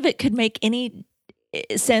any of it could make any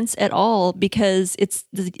sense at all, because it's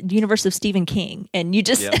the universe of Stephen King, and you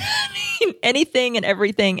just anything and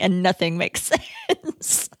everything and nothing makes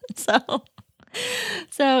sense.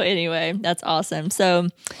 So anyway, that's awesome. So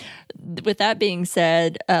with that being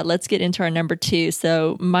said, let's get into our number 2.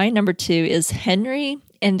 So my number 2 is Henry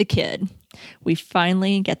and the kid. We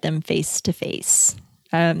finally get them face to face.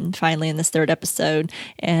 Finally in this 3rd episode.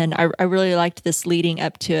 And I really liked this leading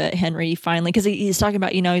up to it. Henry finally, because he's talking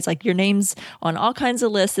about, he's like, your name's on all kinds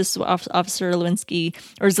of lists. This is what Officer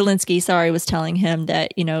Zelensky, was telling him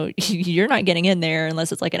that, you're not getting in there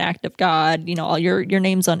unless it's like an act of God, all your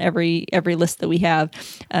name's on every list that we have.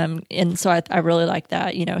 And so I really like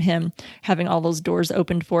that, him having all those doors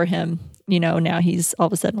opened for him, now he's all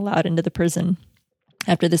of a sudden allowed into the prison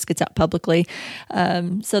after this gets out publicly.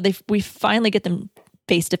 So we finally get them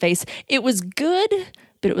face to face. It was good,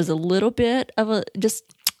 but it was a little bit of a just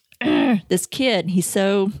this kid.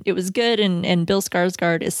 It was good, and Bill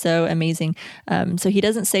Skarsgård is so amazing. So he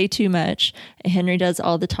doesn't say too much. Henry does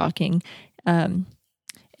all the talking.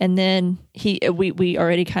 And then we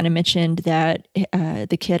already kind of mentioned that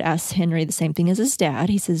the kid asks Henry the same thing as his dad.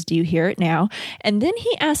 He says, "Do you hear it now?" And then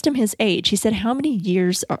he asked him his age. He said, "How many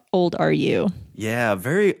years old are you?" Yeah,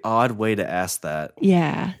 very odd way to ask that.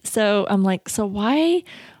 Yeah. So I'm like, so why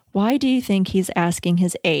do you think he's asking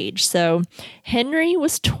his age? So Henry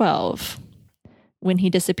was 12 when he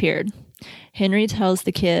disappeared. Henry tells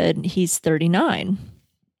the kid he's 39.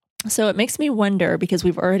 So it makes me wonder, because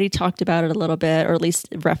we've already talked about it a little bit, or at least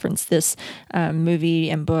referenced this movie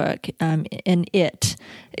and book in It.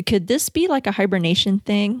 Could this be like a hibernation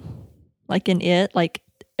thing? Like in It, like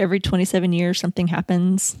every 27 years something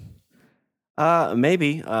happens?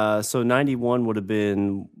 Maybe. So 91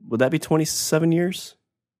 would that be 27 years?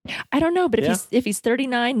 I don't know, but if he's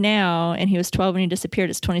 39 now and he was 12 when he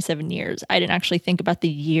disappeared, it's 27 years. I didn't actually think about the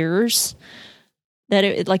years. That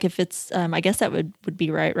if it's, I guess that would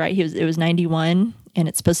be right? It was 91, and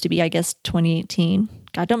it's supposed to be, I guess, 2018.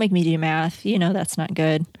 God, don't make me do math. That's not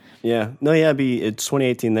good. Yeah. No, yeah, it's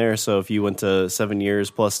 2018 there. So if you went to 7 years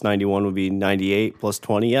plus 91 would be 98 plus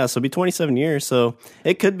 20. Yeah, so it'd be 27 years. So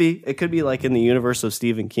it could be like in the universe of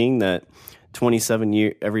Stephen King that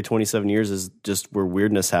every 27 years is just where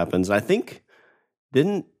weirdness happens. I think,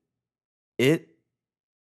 the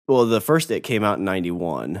first It came out in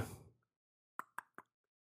 91.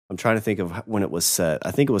 I'm trying to think of when it was set.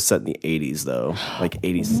 I think it was set in the 80s, though, like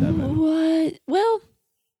 87. What? Well,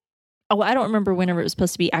 I don't remember whenever it was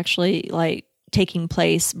supposed to be actually like taking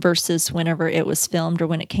place versus whenever it was filmed or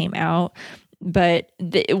when it came out. But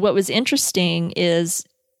what was interesting is,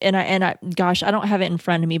 and I gosh, I don't have it in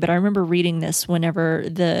front of me, but I remember reading this whenever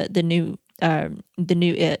the new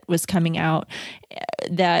It was coming out,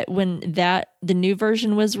 that when the new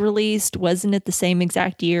version was released, wasn't it the same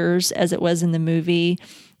exact years as it was in the movie?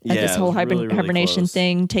 Yeah, this whole really hibernation close.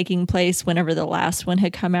 thing taking place whenever the last one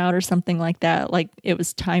had come out or something like that. Like it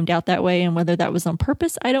was timed out that way, and whether that was on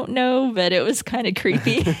purpose, I don't know, but it was kind of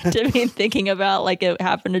creepy to be thinking about, like it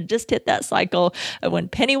happened to just hit that cycle of when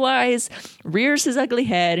Pennywise rears his ugly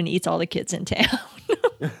head and eats all the kids in town.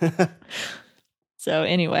 So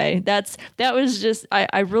anyway, that was just,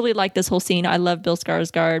 I really like this whole scene. I love Bill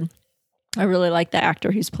Skarsgård. I really like the actor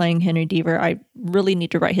who's playing Henry Deaver. I really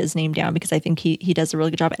need to write his name down because I think he does a really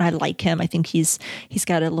good job, and I like him. I think he's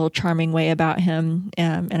got a little charming way about him,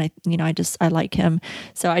 and I like him.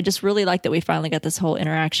 So I just really like that we finally got this whole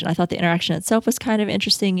interaction. I thought the interaction itself was kind of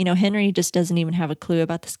interesting. Henry just doesn't even have a clue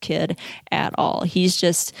about this kid at all. He's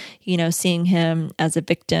just seeing him as a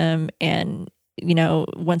victim and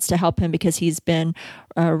wants to help him because he's been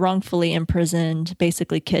wrongfully imprisoned,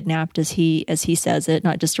 basically kidnapped, as he says it.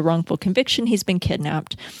 Not just a wrongful conviction, he's been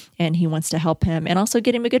kidnapped, and he wants to help him and also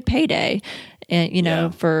get him a good payday,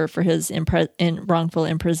 and for his wrongful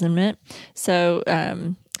imprisonment. So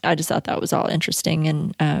I just thought that was all interesting,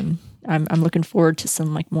 and I'm looking forward to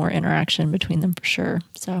some like more interaction between them for sure.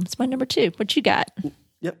 So it's my number 2. What you got?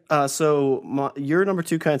 Yep. Your number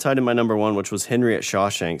 2 kind of tied in my number 1, which was Henry at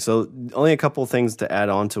Shawshank. So only a couple of things to add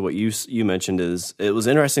on to what you mentioned is it was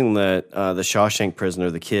interesting that the Shawshank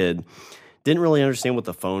prisoner, the kid, didn't really understand what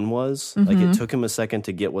the phone was. Like it took him a second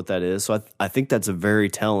to get what that is. So I think that's a very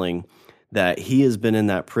telling that he has been in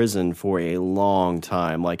that prison for a long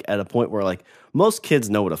time. Like at a point where like most kids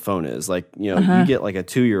know what a phone is. Like, you know, you get like a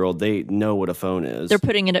 2-year-old, they know what a phone is. They're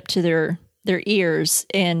putting it up to their ears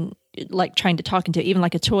and like trying to talk into, even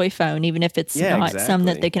like a toy phone, even if it's not some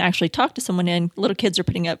that they can actually talk to someone in. Little kids are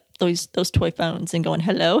putting up those toy phones and going,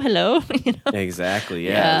 hello. You know? Exactly.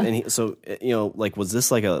 Yeah. And so, you know, like, was this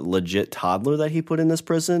like a legit toddler that he put in this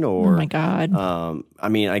prison? Or, oh my God. I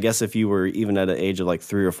mean, I guess if you were even at an age of like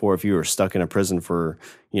 3 or 4, if you were stuck in a prison for,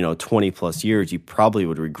 20 plus years, you probably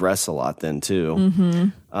would regress a lot then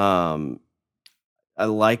too. I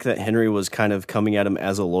like that Henry was kind of coming at him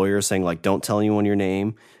as a lawyer saying like, don't tell anyone your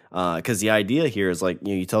name. Because the idea here is like,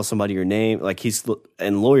 you tell somebody your name, like he's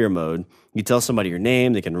in lawyer mode. You tell somebody your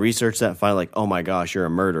name, they can research that and find like, oh my gosh, you're a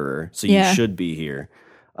murderer, so you should be here.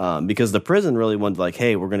 Because the prison really wanted like,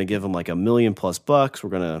 hey, we're going to give him like $1 million+ bucks. We're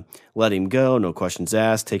going to let him go, no questions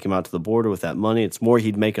asked. Take him out to the border with that money. It's more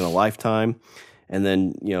he'd make in a lifetime, and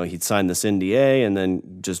then he'd sign this NDA, and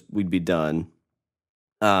then just we'd be done.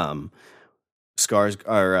 Scars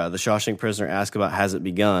or the Shawshank prisoner asked about has it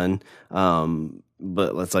begun.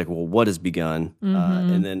 But it's like, well, what has begun?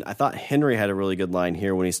 And then I thought Henry had a really good line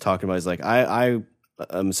here when he's talking about, he's like,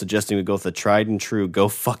 I'm suggesting we go with the tried and true, go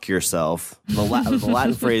fuck yourself. The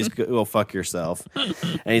Latin phrase, go fuck yourself.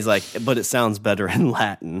 And he's like, but it sounds better in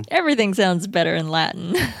Latin. Everything sounds better in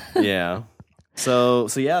Latin. Yeah. So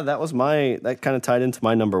yeah, that kind of tied into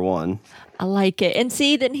my number 1. I like it. And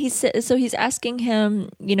see, then he's asking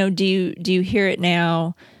him, do you hear it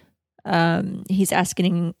now? He's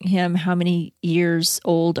asking him, how many years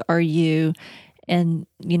old are you? And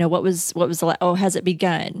what was the has it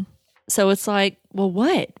begun? So it's like, well,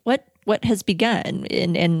 what has begun?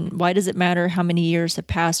 And why does it matter how many years have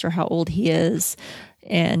passed or how old he is?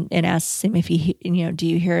 And asks him if he, do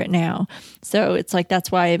you hear it now? So it's like,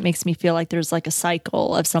 that's why it makes me feel like there's like a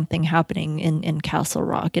cycle of something happening in Castle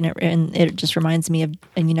Rock. And it just reminds me of,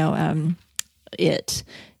 It.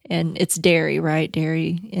 And it's Derry, right?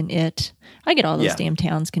 Derry and It. I get all those damn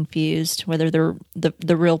towns confused, whether they're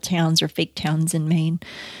the real towns or fake towns in Maine.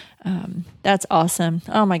 That's awesome.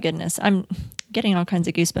 Oh my goodness. I'm getting all kinds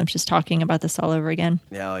of goosebumps just talking about this all over again.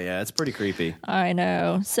 Oh yeah, it's pretty creepy. I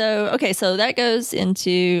know. So, okay, so that goes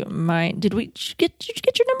into my, did you get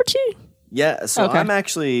your number 2? Yeah, so okay.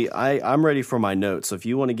 I'm ready for my notes. So if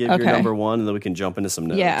you want to give your number 1, and then we can jump into some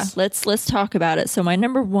notes. Yeah, let's talk about it. So my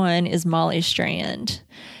number 1 is Molly Strand.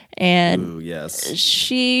 And ooh, yes.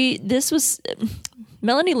 This was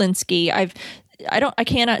Melanie Lynskey. I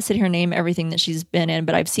cannot sit here and name everything that she's been in,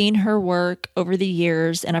 but I've seen her work over the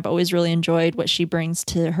years, and I've always really enjoyed what she brings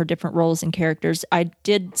to her different roles and characters. I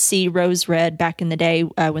did see Rose Red back in the day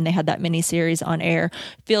when they had that miniseries on air.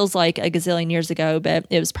 Feels like a gazillion years ago, but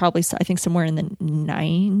it was probably, I think, somewhere in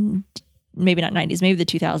the maybe not 90s, maybe the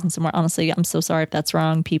 2000s somewhere. Honestly, I'm so sorry if that's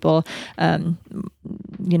wrong, people.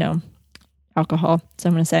 Alcohol. So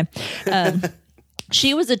I'm going to say.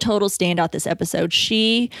 She was a total standout this episode.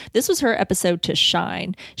 This was her episode to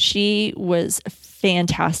shine. She was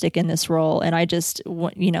fantastic in this role, and I just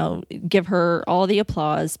give her all the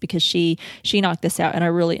applause because she knocked this out, and I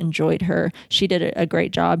really enjoyed her. She did a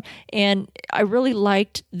great job, and I really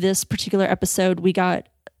liked this particular episode. We got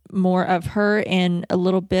more of her and a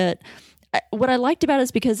little bit. What I liked about it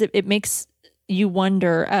is because it makes you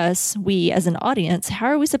wonder, we as an audience, how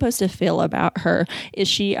are we supposed to feel about her? Is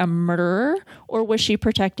she a murderer or was she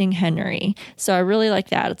protecting Henry? So I really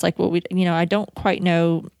like that. It's like, well, I don't quite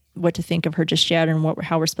know what to think of her just yet and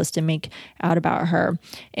how we're supposed to make out about her.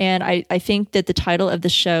 And I think that the title of the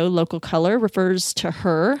show, Local Color, refers to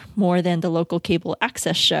her more than the local cable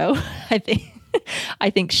access show. I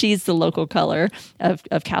think she's the local color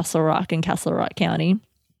of Castle Rock and Castle Rock County.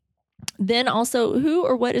 Then also, who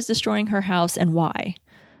or what is destroying her house and why?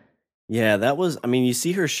 Yeah, you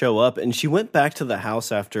see her show up, and she went back to the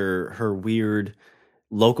house after her weird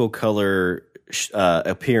local color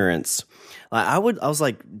appearance. I was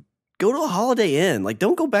like, go to a Holiday Inn. Like,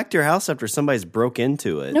 don't go back to your house after somebody's broke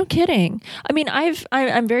into it. No kidding. I mean,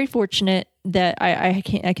 I'm very fortunate that I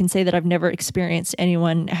can say that I've never experienced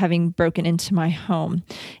anyone having broken into my home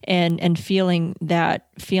and feeling that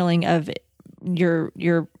feeling of your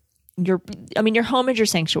your home is your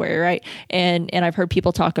sanctuary, right? And I've heard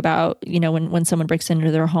people talk about, when someone breaks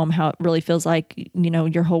into their home, how it really feels like,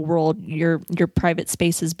 your whole world, your private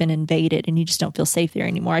space has been invaded and you just don't feel safe there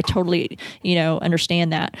anymore. I totally,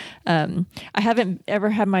 understand that. I haven't ever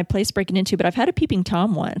had my place broken into, but I've had a peeping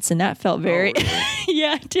Tom once, and that felt very, really?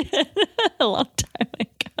 yeah, I did a long time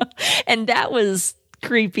ago. And that was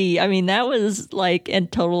creepy. I mean, that was like a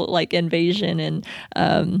total like invasion, and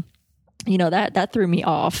that threw me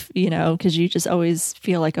off, because you just always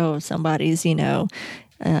feel like, oh, somebody's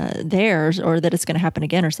theirs, or that it's going to happen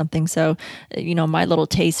again or something. So my little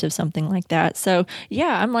taste of something like that. So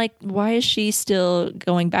yeah, I'm like, why is she still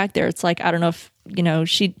going back there? It's like, I don't know if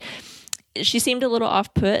she seemed a little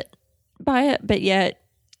off put by it, but yet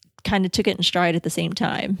kind of took it in stride at the same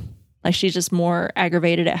time. Like, she's just more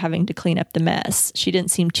aggravated at having to clean up the mess. She didn't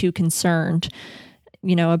seem too concerned,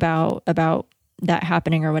 about that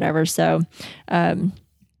happening or whatever. So, and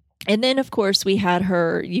then of course we had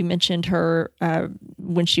her, you mentioned her,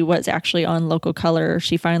 when she was actually on Local Color,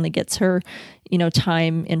 she finally gets her,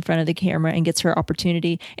 time in front of the camera and gets her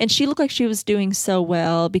opportunity. And she looked like she was doing so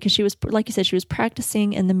well, because she was, like you said, she was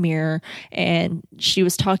practicing in the mirror, and she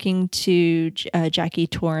was talking to Jackie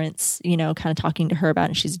Torrance, kind of talking to her about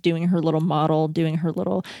it. And she's doing her little model, doing her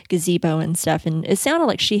little gazebo and stuff. And it sounded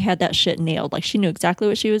like she had that shit nailed. Like, she knew exactly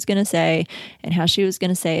what she was going to say and how she was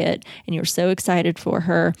going to say it. And you were so excited for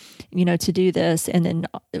her, to do this. And then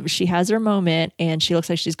she has her moment and she looks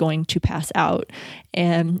like she's going to pass out.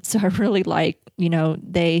 And so I really like,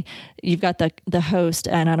 you've got the host,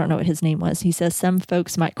 and I don't know what his name was. He says, some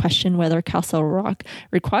folks might question whether Castle Rock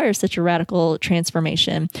requires such a radical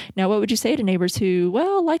transformation. Now, what would you say to neighbors who,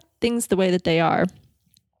 like things the way that they are?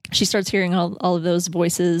 She starts hearing all of those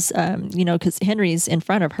voices, because Henry's in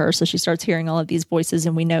front of her. So she starts hearing all of these voices,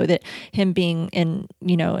 and we know that him being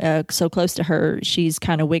so close to her, she's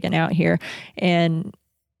kind of wigging out here. And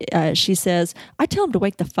she says, I tell him to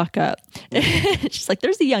wake the fuck up. She's like,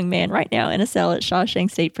 there's a young man right now in a cell at Shawshank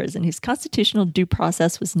State Prison whose constitutional due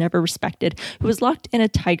process was never respected, who was locked in a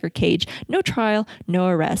tiger cage, no trial, no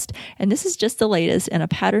arrest. And this is just the latest in a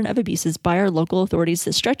pattern of abuses by our local authorities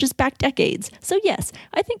that stretches back decades. So yes,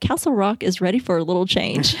 I think Castle Rock is ready for a little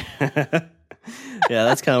change. Yeah,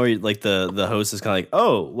 that's kind of where like the host is kind of like,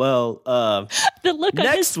 oh, well, the look on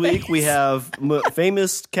next week we have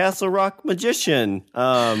famous Castle Rock magician.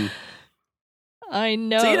 I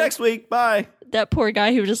know. See you next week. Bye. That poor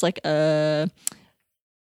guy who was just like,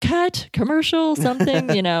 cut, commercial, something,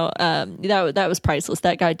 that was priceless.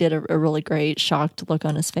 That guy did a really great shocked look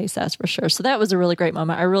on his face, that's for sure. So that was a really great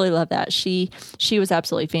moment. I really love that. She was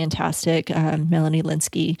absolutely fantastic. Melanie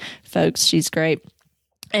Lynskey, folks, she's great.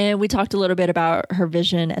 And we talked a little bit about her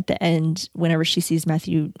vision at the end whenever she sees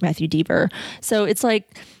Matthew Deaver. So it's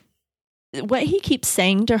like what he keeps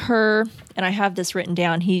saying to her, and I have this written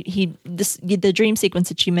down. The dream sequence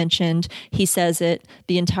that you mentioned, he says it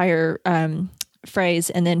the entire phrase,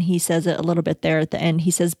 and then he says it a little bit there at the end. He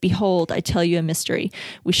says, behold, I tell you a mystery.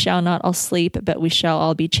 We shall not all sleep, but we shall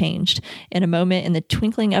all be changed. In a moment, in the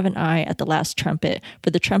twinkling of an eye, at the last trumpet. For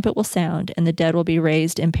the trumpet will sound, and the dead will be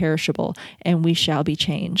raised imperishable, and we shall be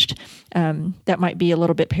changed. That might be a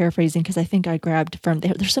little bit paraphrasing, because I think I grabbed from,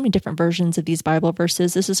 there's so many different versions of these Bible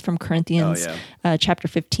verses. This is from Corinthians chapter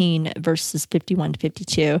 15, verses 51 to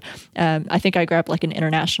 52. I think I grabbed like an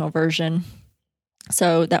international version.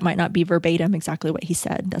 So that might not be verbatim exactly what he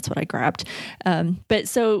said. That's what I grabbed. But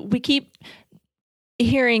so we keep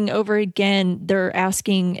hearing over again, they're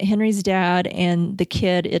asking Henry's dad, and the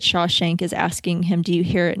kid at Shawshank is asking him, do you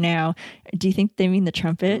hear it now? Do you think they mean the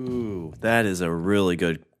trumpet? Ooh, that is a really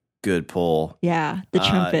good pull. Yeah, the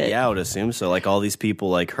trumpet. Yeah, I would assume so. Like all these people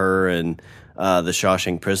like her and the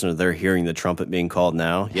Shawshank prisoner, they're hearing the trumpet being called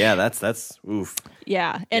now. Yeah, that's oof.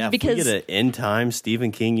 Yeah, and yeah, because if we get an end time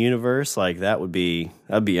Stephen King universe, like that'd be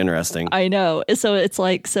interesting. I know. So it's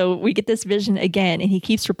like, so we get this vision again, and he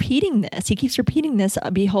keeps repeating this.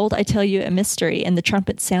 Behold, I tell you a mystery, and the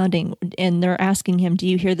trumpet sounding, and they're asking him, do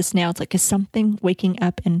you hear this now? It's like, is something waking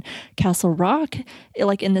up in Castle Rock,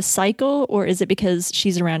 like in this cycle, or is it because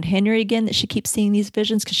she's around Henry again that she keeps seeing these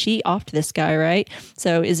visions? Because she offed this guy, right?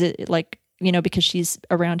 So is it like, because she's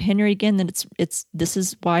around Henry again, then this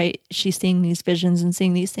is why she's seeing these visions and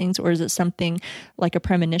seeing these things? Or is it something like a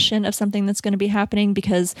premonition of something that's going to be happening?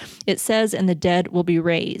 Because it says, and the dead will be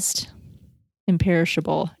raised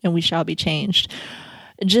imperishable, and we shall be changed.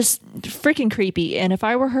 Just freaking creepy. And if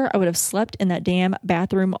I were her, I would have slept in that damn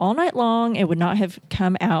bathroom all night long and would not have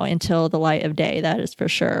come out until the light of day. That is for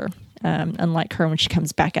sure. Unlike her when she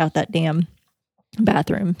comes back out that damn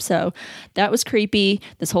bathroom. So that was creepy.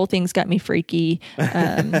 This whole thing's got me freaky.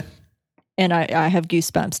 And And I have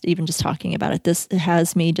goosebumps even just talking about it. This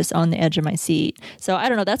has me just on the edge of my seat. So I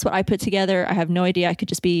don't know. That's what I put together. I have no idea. I could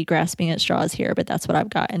just be grasping at straws here, but that's what I've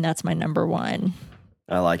got. And that's my number one.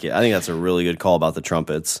 I like it. I think that's a really good call about the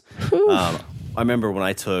trumpets. I remember when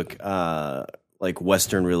I took like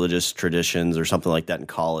Western religious traditions or something like that in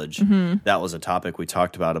college. That was a topic we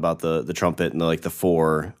talked about the trumpet and the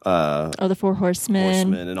four the four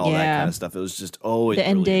horsemen and all that kind of stuff. It was just always the really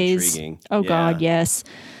end days. Intriguing. Oh God, yes.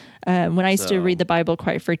 When I used to read the Bible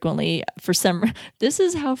quite frequently, this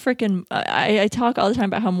is how freaking I talk all the time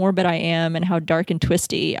about how morbid I am and how dark and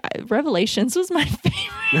twisty. Revelations was my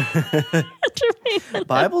favorite.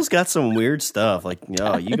 Bible's got some weird stuff. Like,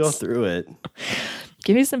 you go through it.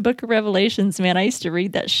 Give me some Book of Revelations, man. I used to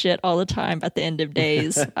read that shit all the time at the end of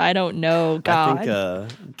days. I don't know, God. I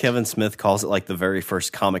think Kevin Smith calls it like the very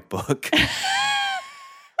first comic book.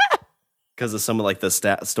 Because of some of like the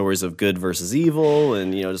stories of good versus evil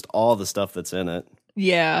and, just all the stuff that's in it.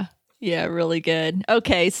 Yeah. Yeah, really good.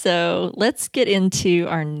 Okay, so let's get into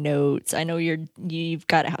our notes. I know you've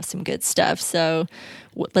got to have some good stuff. So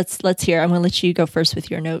let's hear. I'm going to let you go first with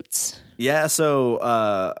your notes. Yeah, so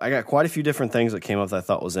I got quite a few different things that came up that I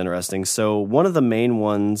thought was interesting. So one of the main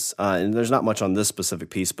ones, and there's not much on this specific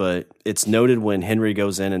piece, but it's noted when Henry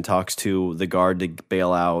goes in and talks to the guard to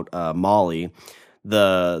bail out Molly.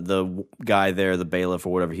 The guy there, the bailiff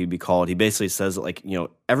or whatever he'd be called, he basically says that, like,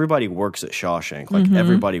 everybody works at Shawshank. Like,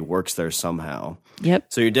 everybody works there somehow. Yep.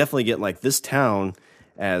 So you're definitely getting, like, this town,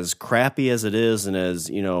 as crappy as it is and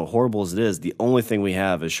as, horrible as it is, the only thing we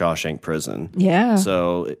have is Shawshank Prison. Yeah.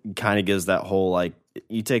 So it kind of gives that whole, like,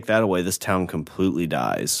 you take that away, this town completely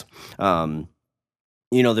dies. There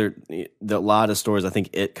a lot of stories, I think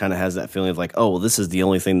it kind of has that feeling of like, oh, well, this is the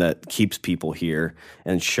only thing that keeps people here,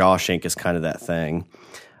 and Shawshank is kind of that thing.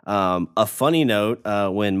 A funny note,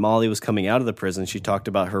 when Molly was coming out of the prison, she talked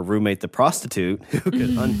about her roommate, the prostitute, who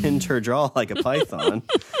could unhinge her jaw like a python.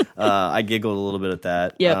 I giggled a little bit at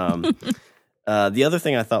that. Yep. The other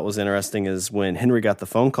thing I thought was interesting is when Henry got the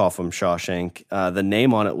phone call from Shawshank, the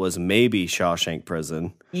name on it was maybe Shawshank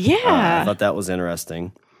Prison. Yeah. I thought that was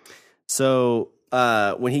interesting. So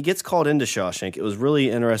when he gets called into Shawshank, it was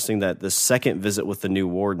really interesting that the second visit with the new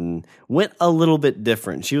warden went a little bit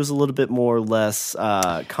different. She was a little bit more less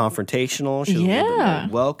confrontational. She was a little bit more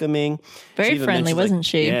welcoming. Very friendly, wasn't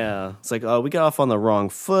she? Yeah. It's like, we got off on the wrong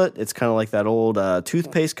foot. It's kind of like that old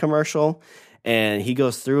toothpaste commercial. And he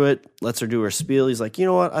goes through it, lets her do her spiel. He's like, you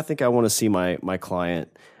know what? I think I want to see my client.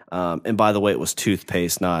 And by the way, it was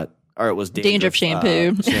toothpaste, it was dandruff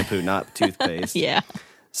shampoo. Shampoo, not toothpaste. Yeah.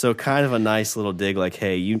 So kind of a nice little dig, like,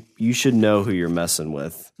 hey, you should know who you're messing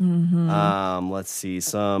with. Let's see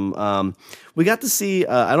we got to see.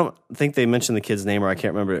 I don't think they mentioned the kid's name, or I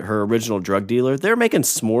can't remember her original drug dealer. They're making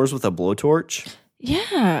s'mores with a blowtorch.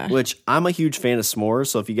 Yeah, which I'm a huge fan of s'mores.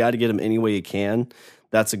 So if you got to get them any way you can,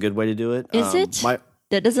 that's a good way to do it. Is it?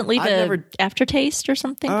 That doesn't leave aftertaste or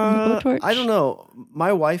something from the blowtorch? I don't know.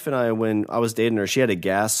 My wife and I, when I was dating her, she had a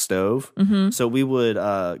gas stove. So we would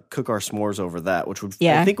cook our s'mores over that, which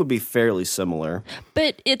I think would be fairly similar.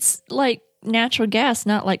 But it's like natural gas,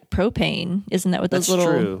 not like propane. Isn't that what those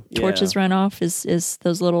little torches run off? Is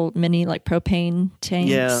those little mini like propane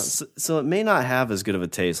tanks? Yeah, so it may not have as good of a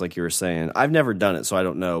taste like you were saying. I've never done it, so I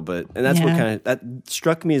don't know. But that's what that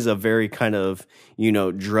struck me as a very kind of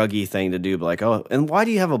druggy thing to do. But like, oh, and why do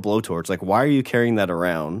you have a blowtorch? Like, why are you carrying that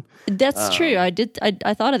around? That's true. I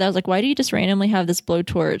thought of that. I was like, why do you just randomly have this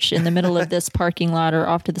blowtorch in the middle of this parking lot or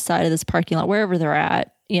off to the side of this parking lot, wherever they're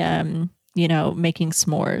at? Yeah. Making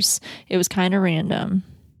s'mores. It was kind of random.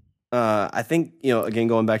 I think, again,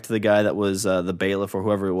 going back to the guy that was the bailiff or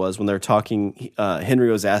whoever it was, when they're talking,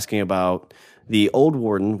 Henry was asking about the old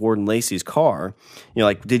Warden Lacey's car.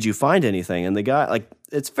 Like, did you find anything? And the guy, like,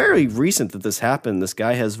 it's very recent that this happened. This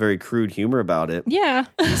guy has very crude humor about it. Yeah.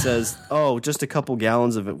 He says, oh, just a couple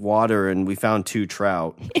gallons of water and we found 2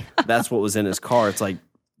 trout. Yeah. That's what was in his car. It's like,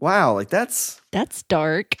 wow, like that's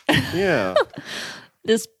dark. Yeah.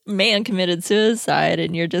 This man committed suicide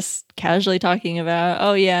and you're just casually talking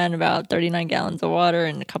about, and about 39 gallons of water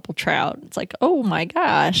and a couple trout. It's like, oh my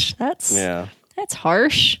gosh, that's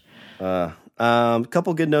harsh. A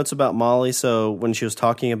couple good notes about Molly. So when she was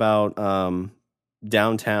talking about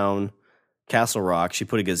downtown Castle Rock, she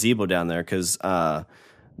put a gazebo down there because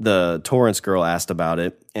the Torrance girl asked about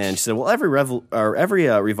it. And she said, well, every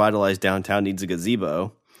revitalized downtown needs a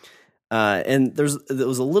gazebo. And there was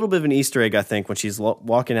a little bit of an Easter egg, I think, when she's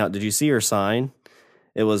walking out. Did you see her sign?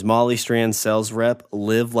 It was Molly Strand, sales rep,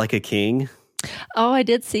 live like a king. Oh, I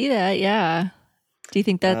did see that. Yeah. Do you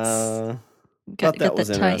think that's thought that was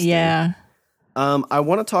interesting? Yeah. I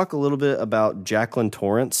want to talk a little bit about Jacqueline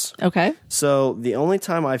Torrance. Okay. So the only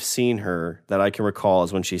time I've seen her that I can recall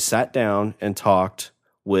is when she sat down and talked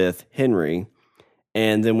with Henry,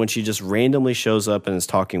 and then when she just randomly shows up and is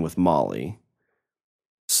talking with Molly.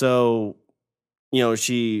 So,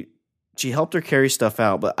 she helped her carry stuff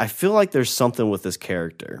out, but I feel like there's something with this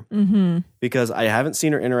character because I haven't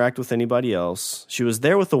seen her interact with anybody else. She was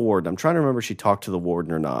there with the warden. I'm trying to remember if she talked to the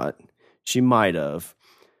warden or not. She might have.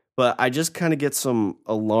 But I just kind of get some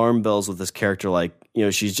alarm bells with this character. Like,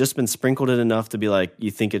 she's just been sprinkled in enough to be like,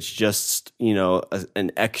 you think it's just,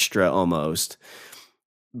 an extra almost.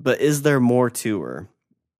 But is there more to her?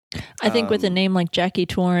 I think with a name like Jackie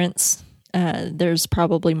Torrance, there's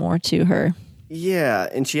probably more to her. Yeah.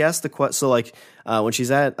 And she asked the question. So, like, when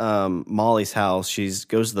she's at Molly's house, she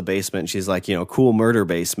goes to the basement. And she's like, cool murder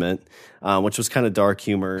basement, which was kind of dark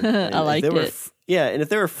humor. I liked it. Yeah, and if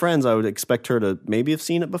they were friends, I would expect her to maybe have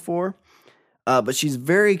seen it before. But she's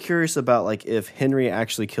very curious about like if Henry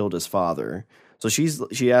actually killed his father. So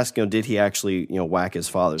she asked, did he actually whack his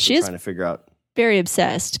father? So trying to figure out. Very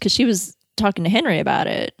obsessed because she was talking to Henry about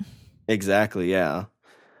it. Exactly, yeah.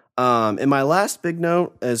 And my last big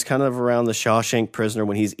note is kind of around the Shawshank prisoner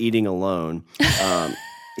when he's eating alone.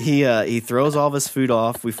 He throws all of his food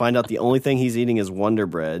off. We find out the only thing he's eating is Wonder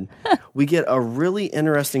Bread. We get a really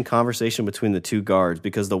interesting conversation between the two guards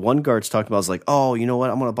because the one guard's talking about is like, oh, you know what?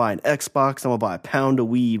 I'm going to buy an Xbox. I'm going to buy a pound of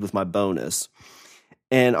weed with my bonus.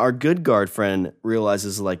 And our good guard friend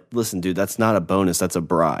realizes like, listen, dude, that's not a bonus. That's a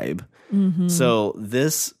bribe. Mm-hmm. So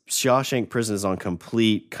this Shawshank prison is on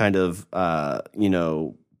complete kind of,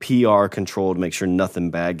 PR control to make sure nothing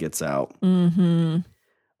bad gets out. Mm-hmm.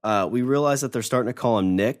 We realize that they're starting to call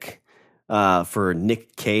him Nick for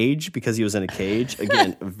Nick Cage because he was in a cage.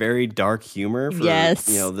 Again, very dark humor for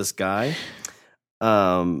this guy.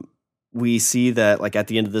 We see that like at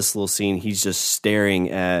the end of this little scene, he's just staring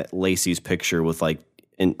at Lacey's picture with like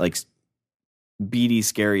beady,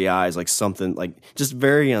 scary eyes, like something like just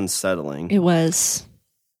very unsettling. It was.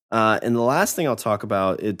 And the last thing I'll talk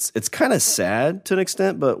about, it's kind of sad to an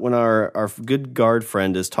extent, but when our good guard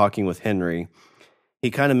friend is talking with Henry, he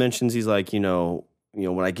kind of mentions, he's like, when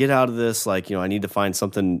I get out of this, like, I need to find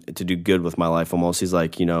something to do good with my life almost. He's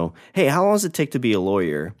like, hey, how long does it take to be a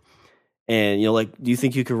lawyer? And, do you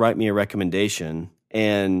think you could write me a recommendation?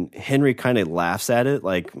 And Henry kind of laughs at it,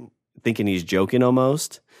 like thinking he's joking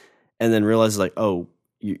almost, and then realizes like, oh,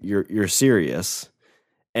 you're serious.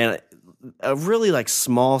 And a really like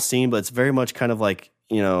small scene, but it's very much kind of like,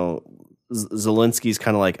 Zelensky's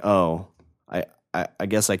kind of like, oh, I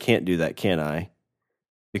guess I can't do that, can I?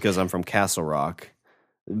 Because I'm from Castle Rock.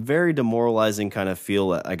 Very demoralizing kind of feel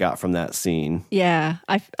that I got from that scene. Yeah,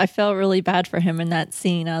 I felt really bad for him in that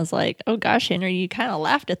scene. I was like, oh gosh, Henry, you kind of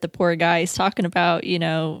laughed at the poor guy. He's talking about,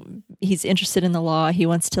 he's interested in the law. He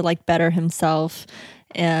wants to like better himself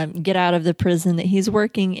and get out of the prison that he's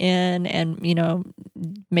working in and,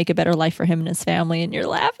 make a better life for him and his family. And you're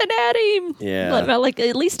laughing at him. Yeah. Like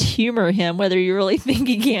at least humor him, whether you really think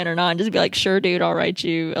he can or not. Just be like, sure, dude, I'll write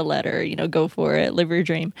you a letter, go for it. Live your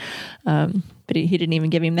dream. But he didn't even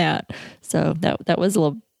give him that. So that was a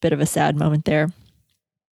little bit of a sad moment there.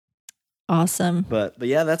 Awesome. But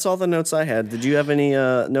yeah, that's all the notes I had. Did you have any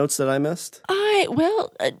notes that I missed?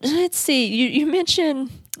 Let's see. You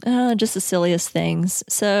mentioned just the silliest things.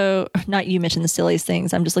 So not you mentioned the silliest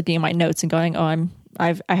things. I'm just looking at my notes and going, oh,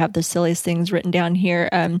 I have the silliest things written down here.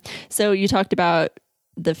 So you talked about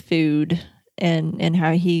the food and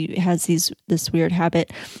how he has this weird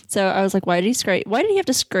habit. So I was like, why did he have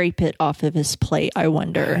to scrape it off of his plate? I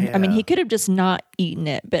wonder. Yeah. I mean, he could have just not eaten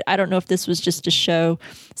it, but I don't know if this was just to show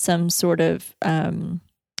some sort of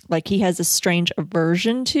like he has a strange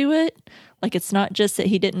aversion to it. Like it's not just that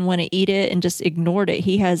he didn't want to eat it and just ignored it.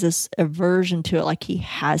 He has this aversion to it, like he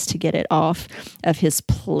has to get it off of his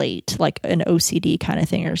plate, like an OCD kind of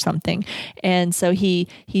thing or something. And so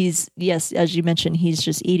he's, yes, as you mentioned, he's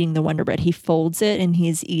just eating the Wonder Bread. He folds it and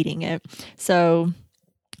he's eating it. So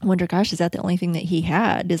I wonder, gosh, is that the only thing that he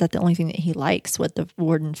had? Is that the only thing that he likes, what the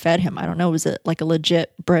warden fed him? I don't know. Was it like a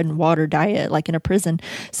legit bread and water diet, like in a prison?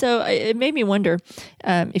 So it made me wonder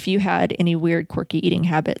if you had any weird, quirky eating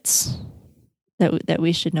habits that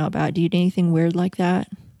we should know about. Do you do anything weird like that?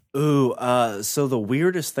 Ooh, so the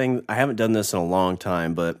weirdest thing, I haven't done this in a long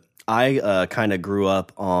time, but I kind of grew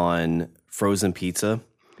up on frozen pizza.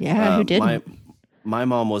 Yeah, who didn't? My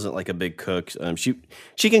mom wasn't like a big cook.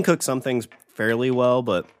 She can cook some things fairly well,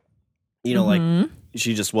 but like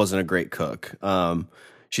she just wasn't a great cook.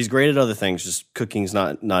 She's great at other things. Just cooking's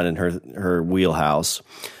not in her wheelhouse.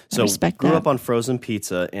 So respect grew that. up on frozen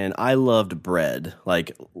pizza, and I loved bread.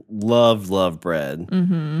 Like loved bread.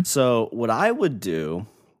 Mm-hmm. So what I would do,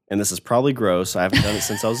 and this is probably gross, I haven't done it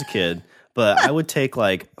since I was a kid, but I would take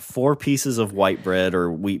like 4 pieces of white bread or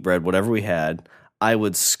wheat bread, whatever we had. I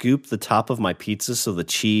would scoop the top of my pizza, so the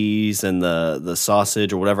cheese and the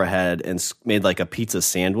sausage or whatever I had, and made like a pizza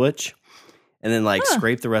sandwich. And then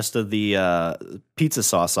scrape the rest of the pizza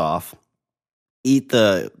sauce off, eat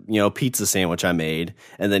the pizza sandwich I made,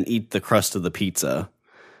 and then eat the crust of the pizza.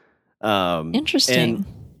 Interesting. And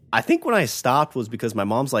I think when I stopped was because my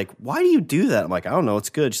mom's like, "Why do you do that?" I'm like, "I don't know.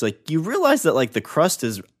 It's good." She's like, "You realize that like the crust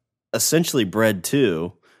is essentially bread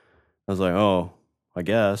too?" I was like, "Oh, I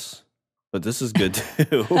guess, but this is good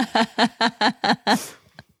too."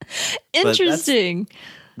 Interesting.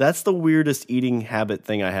 That's the weirdest eating habit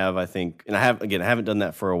thing I have, I think. And I haven't done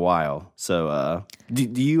that for a while. So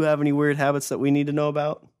do you have any weird habits that we need to know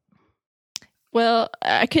about? Well,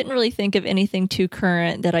 I couldn't really think of anything too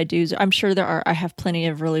current that I do. I'm sure there are. I have plenty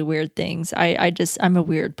of really weird things. I'm a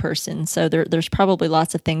weird person. So there's probably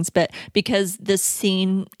lots of things. But because this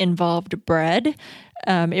scene involved bread,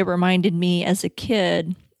 it reminded me as a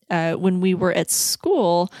kid when we were at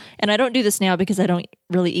school, and I don't do this now because I don't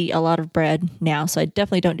really eat a lot of bread now, so I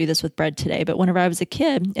definitely don't do this with bread today. But whenever I was a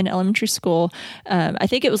kid in elementary school, I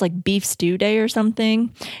think it was like beef stew day or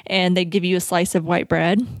something, and they'd give you a slice of white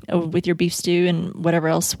bread with your beef stew and whatever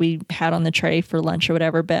else we had on the tray for lunch or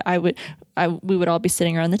whatever. But we would all be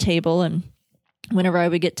sitting around the table, and whenever I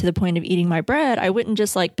would get to the point of eating my bread, I wouldn't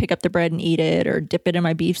just like pick up the bread and eat it or dip it in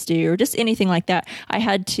my beef stew or just anything like that. I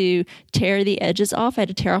had to tear the edges off. I had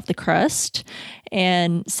to tear off the crust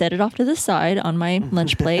and set it off to the side on my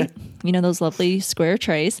lunch plate, those lovely square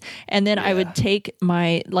trays. And then I would take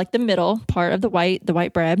my, like the middle part of the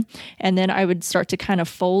white bread, and then I would start to kind of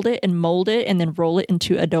fold it and mold it and then roll it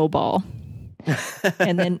into a dough ball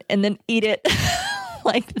and then eat it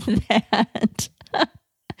like that.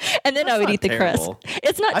 And then I would eat the crust.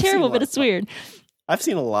 It's not terrible, but it's weird. I've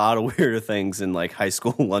seen a lot of weirder things in like high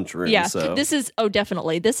school lunchrooms. Yeah, so.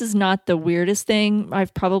 Definitely. This is not the weirdest thing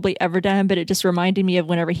I've probably ever done, but it just reminded me of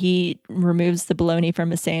whenever he removes the bologna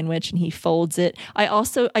from a sandwich and he folds it.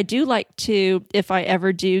 I do like to, if I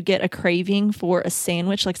ever do get a craving for a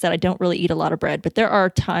sandwich, like I said, I don't really eat a lot of bread, but there are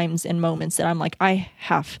times and moments that I'm like, I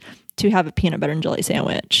have to have a peanut butter and jelly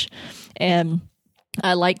sandwich. And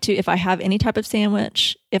I like to, if I have any type of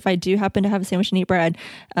sandwich, if I do happen to have a sandwich and eat bread,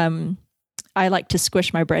 I like to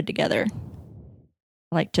squish my bread together.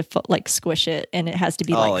 I like to squish it, and it has to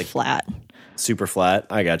be like flat. Super flat.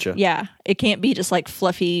 I gotcha. Yeah. It can't be just like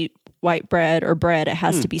fluffy white bread or bread. It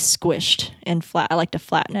has to be squished and flat. I like to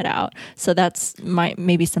flatten it out. So that's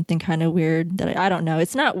maybe something kind of weird that I don't know.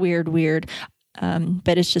 It's not weird,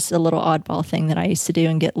 but it's just a little oddball thing that I used to do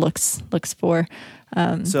and get looks for.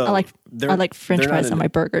 So I like French fries on my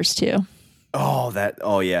burgers too.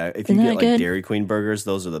 Oh yeah. If Isn't you that get good? Dairy Queen burgers,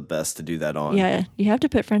 those are the best to do that on. Yeah, you have to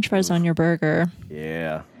put French fries on your burger.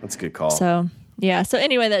 Yeah, that's a good call. So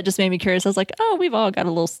anyway, that just made me curious. I was like, oh, we've all got a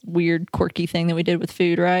little weird, quirky thing that we did with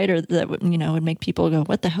food, right? Or that would make people go,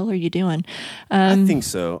 "What the hell are you doing?" I think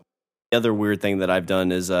so. The other weird thing that I've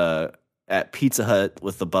done is at Pizza Hut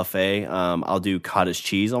with the buffet, I'll do cottage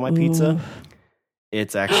cheese on my pizza.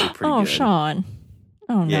 It's actually pretty good. Oh, Sean.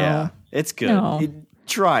 Oh, no. Yeah, it's good. No.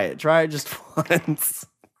 Try it just once.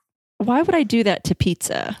 Why would I do that to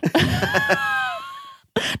pizza?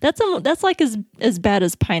 That's like as bad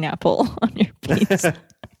as pineapple on your pizza.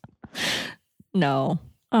 No.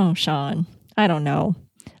 Oh, Sean. I don't know.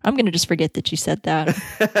 I'm going to just forget that you said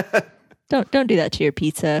that. Don't do that to your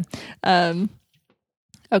pizza.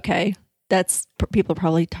 Okay. People are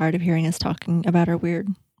probably tired of hearing us talking about our weird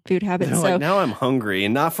food habits. So now I'm hungry,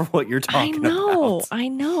 and not for what you're talking about. I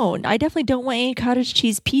know. I definitely don't want any cottage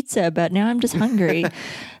cheese pizza, but now I'm just hungry.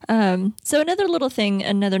 So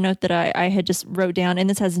another note that I had just wrote down, and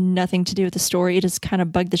this has nothing to do with the story. It just kind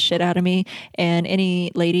of bugged the shit out of me. And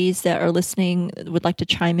any ladies that are listening would like to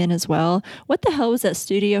chime in as well. What the hell was that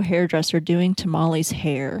studio hairdresser doing to Molly's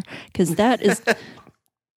hair? Because that is...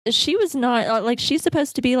 She was not she's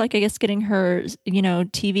supposed to be I guess getting her,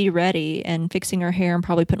 TV ready and fixing her hair and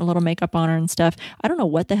probably putting a little makeup on her and stuff. I don't know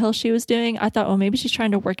what the hell she was doing. I thought, maybe she's trying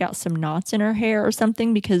to work out some knots in her hair or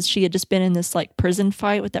something because she had just been in this prison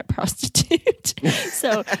fight with that prostitute.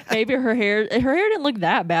 So maybe her hair didn't look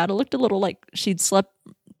that bad. It looked a little like she'd slept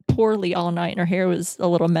poorly all night and her hair was a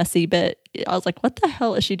little messy, but I was like, what the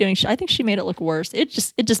hell is she doing? I think she made it look worse. It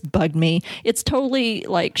just bugged me. It's totally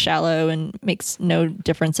like shallow and makes no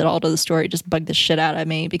difference at all to the story. It just bugged the shit out of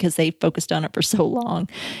me because they focused on it for so long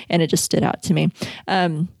and it just stood out to me.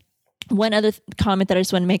 One other comment that I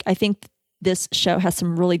just want to make, I think this show has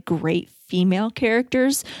some really great female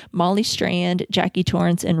characters. Molly Strand, Jackie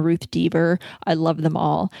Torrance, and Ruth Deaver. I love them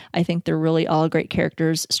all. I think they're really all great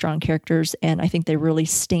characters, strong characters, and I think they really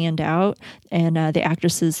stand out. And the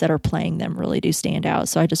actresses that are playing them really do stand out.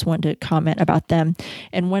 So I just wanted to comment about them.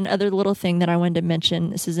 And one other little thing that I wanted to mention,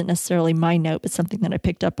 this isn't necessarily my note, but something that I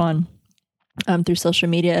picked up on through social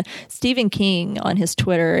media. Stephen King on his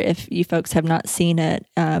Twitter, if you folks have not seen it,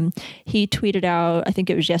 he tweeted out, I think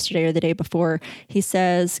it was yesterday or the day before, he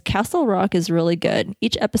says, Castle Rock is really good.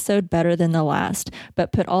 Each episode better than the last,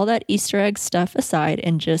 but put all that Easter egg stuff aside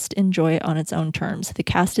and just enjoy it on its own terms. The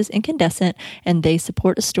cast is incandescent and they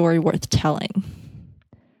support a story worth telling.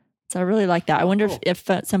 So I really like that. I wonder if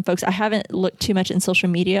some folks, I haven't looked too much in social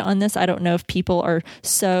media on this. I don't know if people are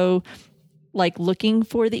so like looking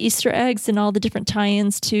for the Easter eggs and all the different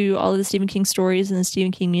tie-ins to all of the Stephen King stories in the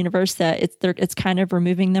Stephen King universe that it's kind of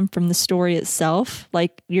removing them from the story itself.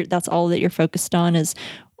 Like that's all that you're focused on is,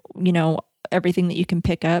 you know, everything that you can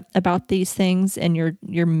pick up about these things, and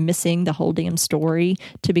you're missing the whole damn story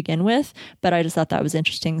to begin with. But I just thought that was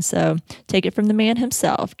interesting. So take it from the man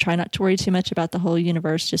himself. Try not to worry too much about the whole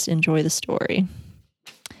universe. Just enjoy the story.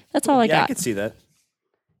 That's all I got. Yeah, I could see that.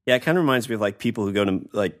 Yeah, it kind of reminds me of like people who go to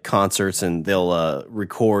like concerts and they'll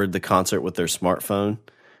record the concert with their smartphone.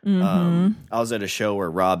 I was at a show where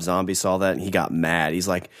Rob Zombie saw that and he got mad. He's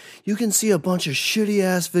like, "You can see a bunch of shitty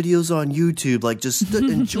ass videos on YouTube. Like, just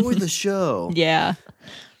enjoy the show." Yeah.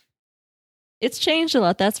 It's changed a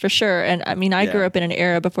lot, that's for sure. And I mean, I grew up in an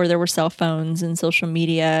era before there were cell phones and social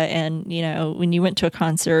media. And, you know, when you went to a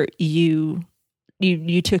concert, you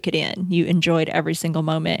took it in. You enjoyed every single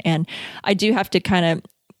moment. And I do have to kind of,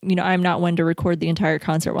 you know, I'm not one to record the entire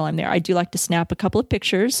concert while I'm there. I do like to snap a couple of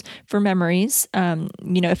pictures for memories. You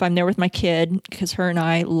know, if I'm there with my kid, because her and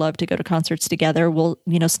I love to go to concerts together, we'll,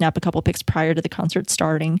 you know, snap a couple pics prior to the concert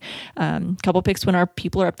starting, couple pics when our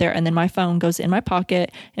people are up there, and then my phone goes in my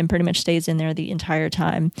pocket and pretty much stays in there the entire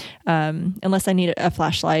time, unless I need a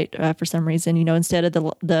flashlight for some reason. You know, instead of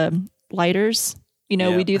the lighters, you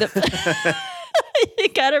know, we do the. You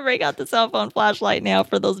gotta bring out the cell phone flashlight now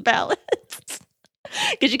for those ballads.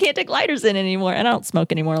 Because you can't take lighters in anymore. And I don't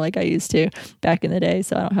smoke anymore like I used to back in the day,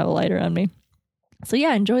 so I don't have a lighter on me. So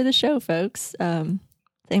yeah, enjoy the show, folks. Same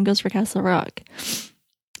goes for Castle Rock.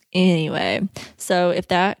 Anyway, so if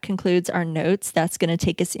that concludes our notes, that's going to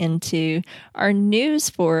take us into our news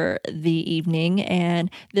for the evening. And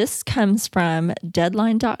this comes from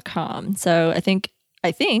Deadline.com. So I think,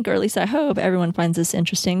 or at least I hope everyone finds this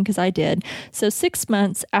interesting because I did. So 6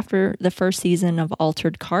 months after the first season of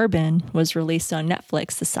Altered Carbon was released on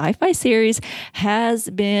Netflix, the sci-fi series has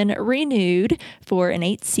been renewed for an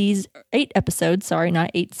 8 episode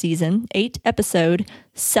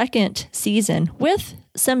second season with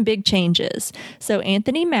some big changes. So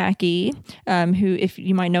Anthony Mackie, who, if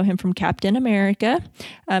you might know him from Captain America,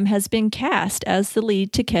 has been cast as the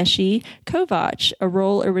lead Takeshi Kovacs, a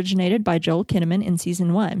role originated by Joel Kinnaman in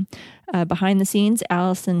season 1. Behind the scenes,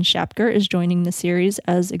 Alison Schapker is joining the series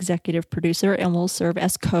as executive producer and will serve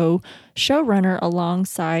as co-showrunner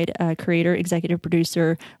alongside creator executive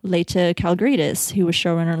producer Leta Kalgridis, who was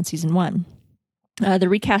showrunner on season 1. The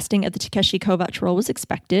recasting of the Takeshi Kovacs role was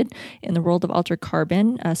expected in the world of Altered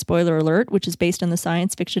Carbon, spoiler alert, which is based on the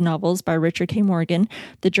science fiction novels by Richard K. Morgan.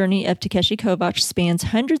 The journey of Takeshi Kovacs spans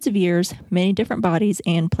hundreds of years, many different bodies,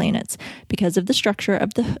 and planets. Because of the structure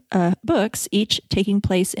of the books, each taking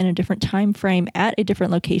place in a different time frame at a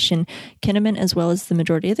different location, Kinnaman, as well as the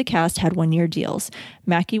majority of the cast, had one-year deals.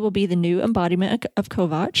 Mackie will be the new embodiment of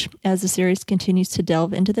Kovacs as the series continues to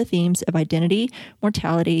delve into the themes of identity,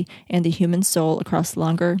 mortality, and the human soul across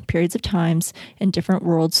longer periods of times and different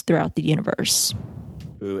worlds throughout the universe.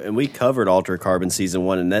 And we covered Altered Carbon season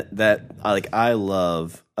 1, and I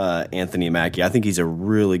love Anthony Mackie. I think he's a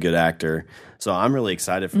really good actor, so I'm really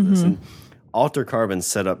excited for this. And Altered Carbon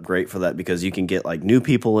set up great for that because you can get like new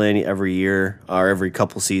people in every year or every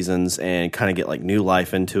couple seasons and kind of get like new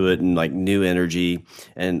life into it and like new energy,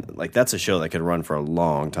 and like that's a show that could run for a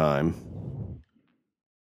long time.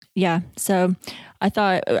 Yeah. So I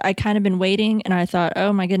thought I kind of been waiting, and I thought,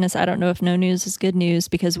 oh my goodness, I don't know if no news is good news,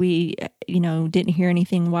 because we, didn't hear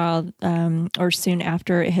anything while or soon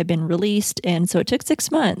after it had been released. And so it took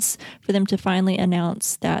 6 months for them to finally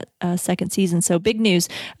announce that second season. So big news.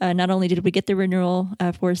 Not only did we get the renewal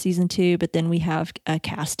for season 2, but then we have a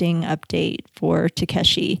casting update for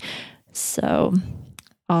Takeshi. So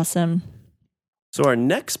awesome. So our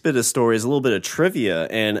next bit of story is a little bit of trivia,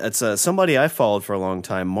 and it's somebody I followed for a long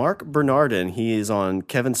time, Mark Bernardin. He is on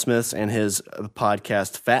Kevin Smith's and his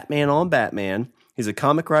podcast, Fat Man on Batman. He's a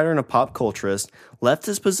comic writer and a pop culturist, left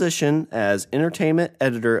his position as entertainment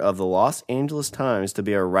editor of the Los Angeles Times to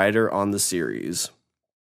be a writer on the series.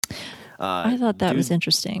 I thought that was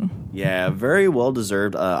interesting. Yeah, very well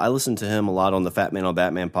deserved. I listen to him a lot on the Fat Man on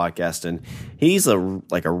Batman podcast, and he's a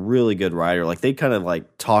really good writer. Like, they kind of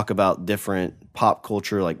like talk about different pop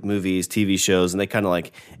culture, like movies, TV shows, and they kind of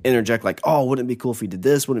like interject like, oh, wouldn't it be cool if we did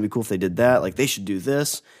this? Wouldn't it be cool if they did that? Like, they should do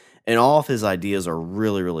this. And all of his ideas are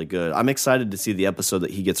really, really good. I'm excited to see the episode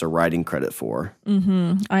that he gets a writing credit for.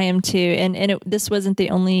 Mm-hmm. I am too. And this wasn't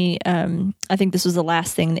the only, I think this was the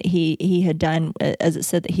last thing that he had done, as it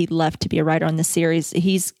said that he left to be a writer on the series.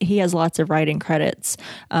 He has lots of writing credits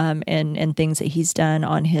and things that he's done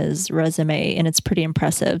on his resume, and it's pretty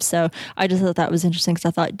impressive. So I just thought that was interesting, because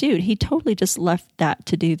I thought, dude, he totally just left that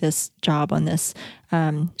to do this job on this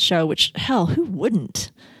show, which, hell, who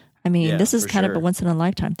wouldn't? I mean, Yeah, this is for kind sure. of a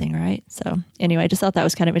once-in-a-lifetime thing, right? So anyway, I just thought that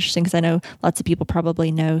was kind of interesting, because I know lots of people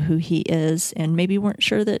probably know who he is and maybe weren't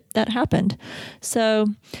sure that that happened. So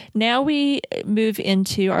now we move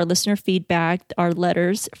into our listener feedback, our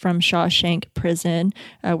letters from Shawshank Prison.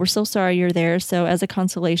 We're so sorry you're there. So as a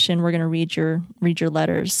consolation, we're going to read your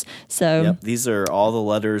letters. So Yep, these are all the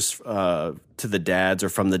letters to the dads, or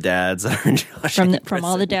from the dads that are in Shawshank from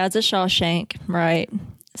all the dads at Shawshank, right?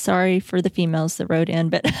 Sorry for the females that wrote in.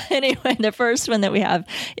 But anyway, the first one that we have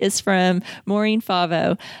is from Maureen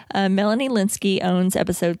Favo. Melanie Linsky owns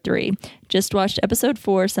episode 3. Just watched episode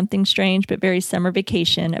 4, Something Strange But Very Summer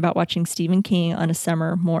Vacation, about watching Stephen King on a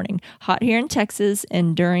summer morning. Hot here in Texas,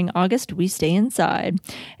 and during August, we stay inside.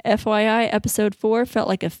 FYI, episode 4 felt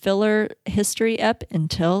like a filler history ep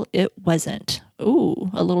until it wasn't. Ooh,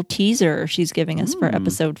 a little teaser she's giving us for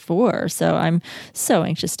episode 4. So I'm so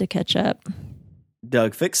anxious to catch up.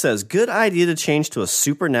 Doug Fix says, good idea to change to a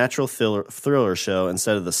supernatural thriller show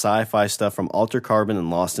instead of the sci-fi stuff from Alter Carbon and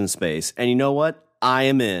Lost in Space. And you know what? I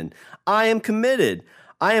am in. I am committed.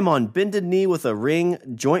 I am on bended knee with a ring,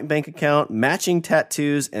 joint bank account, matching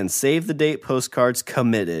tattoos, and save the date postcards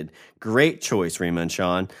committed. Great choice, Rima and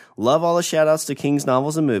Sean. Love all the shout-outs to King's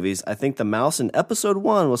novels and movies. I think the mouse in episode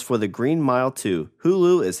 1 was for the Green Mile 2.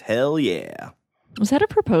 Hulu is hell yeah. Was that a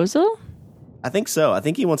proposal? I think so. I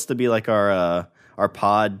think he wants to be like our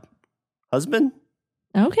pod husband.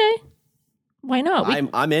 Okay. Why not?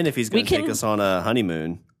 I'm in if he's going to take us on a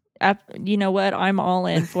honeymoon. You know what? I'm all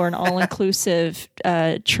in for an all-inclusive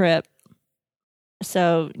trip.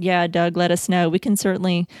 So, yeah, Doug, let us know. We can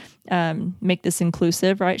certainly make this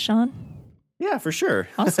inclusive, right, Sean? Yeah, for sure.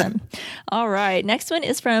 Awesome. All right. Next one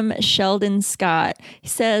is from Sheldon Scott. He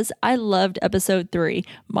says, I loved episode 3.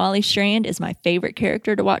 Molly Strand is my favorite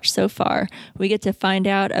character to watch so far. We get to find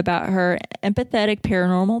out about her empathetic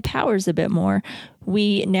paranormal powers a bit more.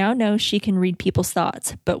 We now know she can read people's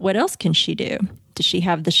thoughts, but what else can she do? Does she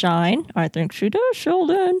have the shine? I think she does,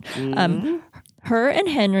 Sheldon. Her and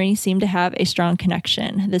Henry seem to have a strong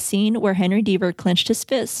connection. The scene where Henry Deaver clenched his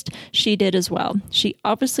fist, she did as well. She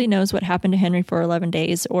obviously knows what happened to Henry for 11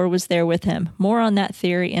 days or was there with him. More on that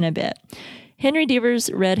theory in a bit. Henry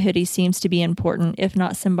Deaver's red hoodie seems to be important, if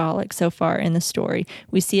not symbolic, so far in the story.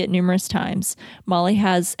 We see it numerous times. Molly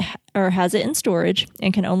has it in storage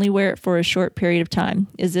and can only wear it for a short period of time.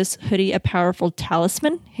 Is this hoodie a powerful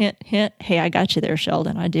talisman? Hint, hint. Hey, I got you there,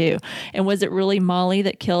 Sheldon. I do. And was it really Molly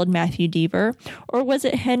that killed Matthew Deaver? Or was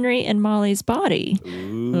it Henry and Molly's body?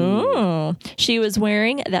 Ooh. She was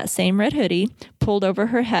wearing that same red hoodie pulled over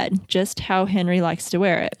her head, just how Henry likes to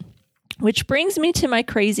wear it. Which brings me to my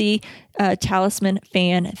crazy talisman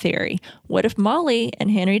fan theory. What if Molly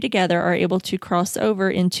and Henry together are able to cross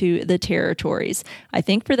over into the territories? I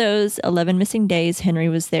think for those 11 missing days, Henry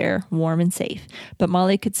was there, warm and safe. But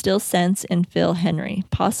Molly could still sense and feel Henry,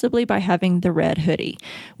 possibly by having the red hoodie.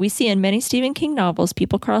 We see in many Stephen King novels,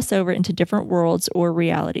 people cross over into different worlds or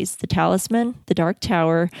realities. The Talisman, The Dark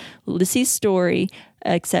Tower, Lissy's Story,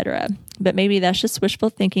 etc. But maybe that's just wishful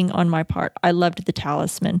thinking on my part. I loved The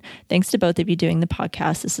Talisman. Thanks to both of you doing the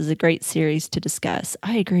podcast. This is a great series to discuss.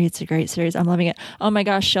 I agree. It's a great series. I'm loving it. Oh my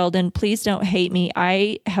gosh, Sheldon, please don't hate me.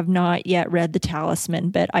 I have not yet read The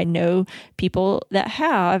Talisman, but I know people that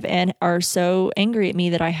have and are so angry at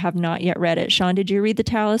me that I have not yet read it. Sean, did you read The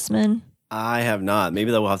Talisman? I have not.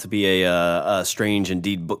 Maybe that will have to be a Strange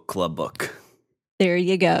Indeed book club book. There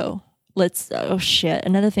you go. Oh shit,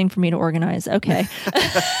 another thing for me to organize. Okay.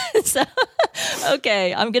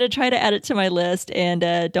 Okay, I'm going to try to add it to my list, and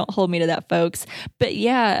don't hold me to that, folks. But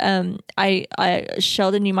yeah,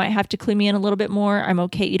 Sheldon, you might have to clue me in a little bit more. I'm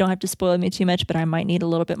okay. You don't have to spoil me too much, but I might need a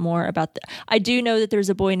little bit more about I do know that there's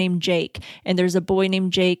a boy named Jake, and there's a boy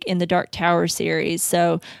named Jake in the Dark Tower series.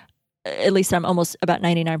 So at least I'm almost about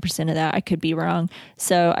 99% of that. I could be wrong.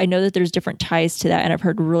 So I know that there's different ties to that, and I've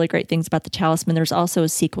heard really great things about The Talisman. There's also a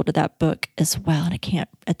sequel to that book as well, and I can't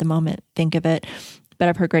at the moment think of it, but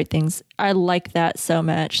I've heard great things. I like that so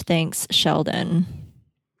much. Thanks, Sheldon.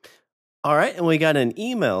 All right, and we got an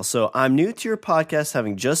email. So I'm new to your podcast,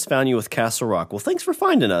 having just found you with Castle Rock. Well, thanks for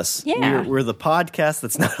finding us. Yeah. We're the podcast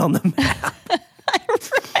that's not on the map.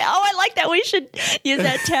 Oh, I like that. We should use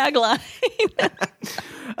that tagline.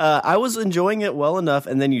 I was enjoying it well enough,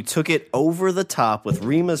 and then you took it over the top with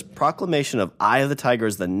Rima's proclamation of Eye of the Tiger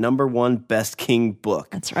as the #1 best King book.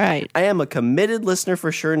 That's right. I am a committed listener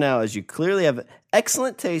for sure now, as you clearly have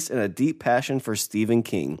excellent taste and a deep passion for Stephen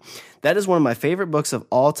King. That is one of my favorite books of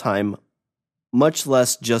all time, much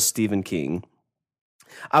less just Stephen King.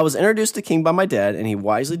 I was introduced to King by my dad, and he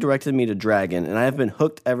wisely directed me to Dragon, and I have been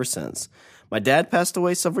hooked ever since. My dad passed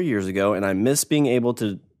away several years ago, and I miss being able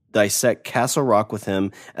to dissect Castle Rock with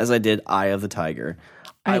him as I did Eye of the Tiger.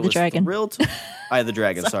 Eye of the Dragon. Eye of the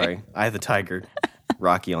Dragon, sorry. Eye of the Tiger.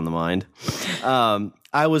 Rocky on the mind.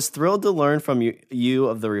 I was thrilled to learn from you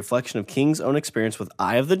of the reflection of King's own experience with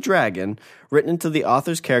Eye of the Dragon, written into the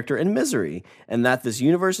author's character in Misery, and that this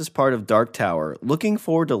universe is part of Dark Tower. Looking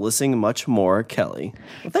forward to listening much more, Kelly.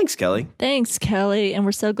 Well, thanks, Kelly. Thanks, Kelly. And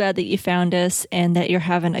we're so glad that you found us and that you're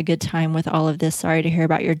having a good time with all of this. Sorry to hear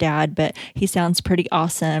about your dad, but he sounds pretty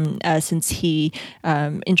awesome since he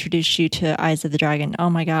introduced you to Eyes of the Dragon. Oh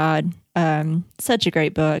my God. Such a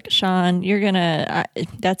great book. Sean, you're gonna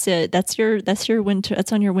that's it. That's your winter,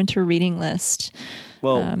 that's on your winter reading list.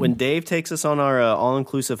 Well, when Dave takes us on our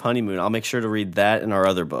all-inclusive honeymoon, I'll make sure to read that and our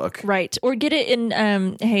other book. Right. Or get it in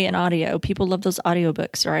in audio. People love those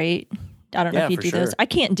audiobooks, right? I don't know if you do those. I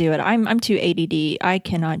can't do it. I'm too ADD. I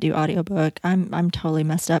cannot do audiobook. I'm totally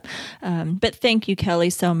messed up. But thank you, Kelly,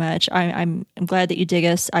 so much. I'm glad that you dig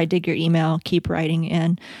us. I dig your email. Keep writing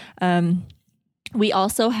in. We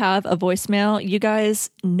also have a voicemail. You guys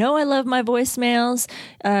know I love my voicemails,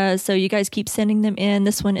 so you guys keep sending them in.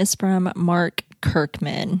 This one is from Mark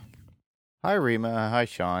Kirkman. Hi, Rima. Hi,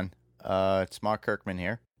 Sean. It's Mark Kirkman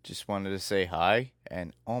here. Just wanted to say hi,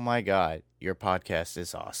 and oh my God, your podcast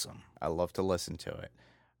is awesome. I love to listen to it.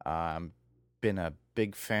 Been a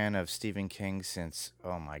big fan of Stephen King since I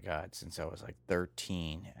was like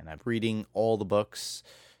 13, and I'm reading all the books.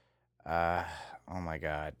 Oh my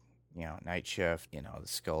God. Night Shift, The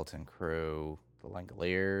Skeleton Crew, The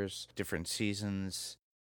Langoliers, different seasons,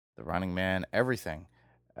 The Running Man, everything.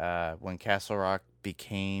 When Castle Rock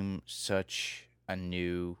became such a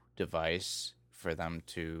new device for them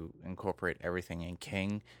to incorporate everything in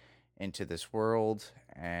King into this world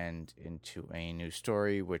and into a new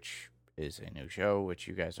story, which is a new show, which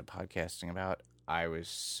you guys are podcasting about, I was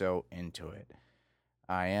so into it.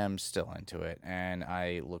 I am still into it, and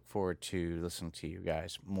I look forward to listening to you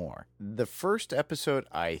guys more. The first episode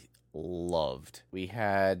I loved. We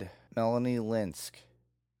had Melanie Lynskey.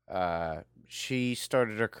 She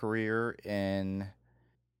started her career in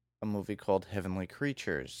a movie called Heavenly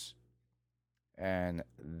Creatures, and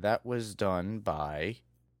that was done by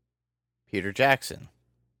Peter Jackson.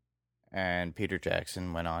 And Peter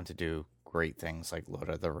Jackson went on to do great things like Lord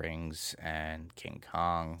of the Rings and King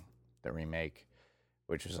Kong, the remake,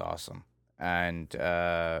 which was awesome. And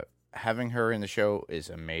having her in the show is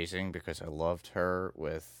amazing because I loved her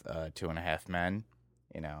with 2.5 Men.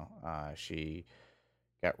 She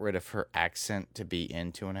got rid of her accent to be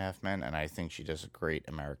in 2.5 Men, and I think she does a great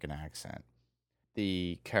American accent.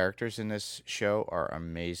 The characters in this show are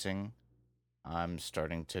amazing. I'm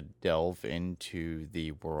starting to delve into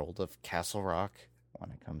the world of Castle Rock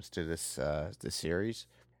when it comes to this series.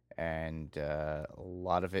 And a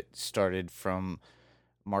lot of it started from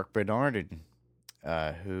Mark Bernardin,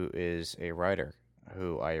 who is a writer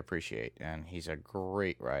who I appreciate, and he's a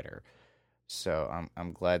great writer. So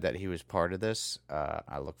I'm glad that he was part of this.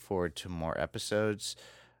 I look forward to more episodes.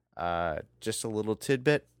 Just a little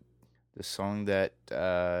tidbit. The song that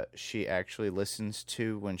she actually listens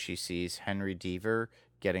to when she sees Henry Deaver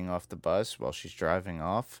getting off the bus while she's driving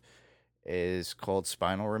off is called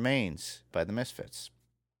Spinal Remains by the Misfits.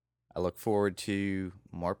 I look forward to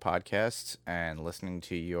more podcasts and listening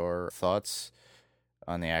to your thoughts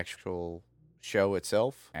on the actual show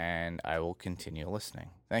itself, and I will continue listening.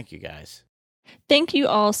 Thank you, guys. Thank you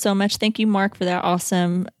all so much. Thank you, Mark, for that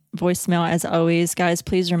awesome voicemail as always. Guys,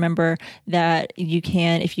 please remember that you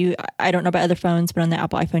can, I don't know about other phones, but on the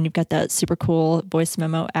Apple iPhone, you've got that super cool voice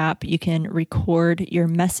memo app. You can record your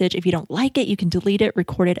message. If you don't like it, you can delete it,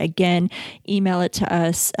 record it again, email it to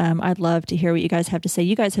us. I'd love to hear what you guys have to say.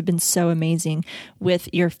 You guys have been so amazing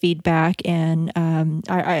with your feedback, and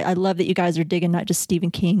I love that you guys are digging not just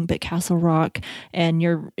Stephen King, but Castle Rock, and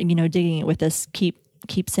you're, digging it with us.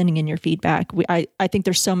 Keep sending in your feedback. I think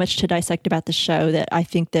there's so much to dissect about the show that I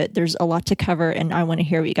think that there's a lot to cover, and I want to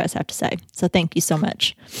hear what you guys have to say. So thank you so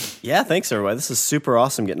much. Yeah, thanks everybody. This is super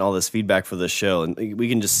awesome getting all this feedback for this show, and we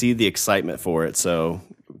can just see the excitement for it. So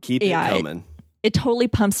keep it coming. It totally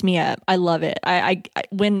pumps me up. I love it. I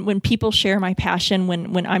when people share my passion,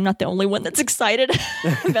 when I'm not the only one that's excited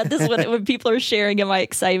about this, when people are sharing in my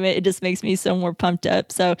excitement, it just makes me so more pumped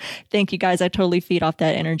up. So thank you guys. I totally feed off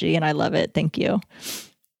that energy, and I love it. Thank you.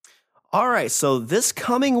 All right, so this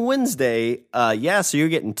coming Wednesday, so you're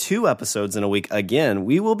getting 2 episodes in a week again.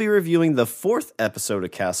 We will be reviewing the 4th episode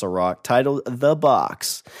of Castle Rock, titled The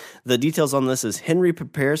Box. The details on this is Henry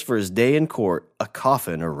prepares for his day in court. A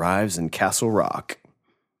coffin arrives in Castle Rock.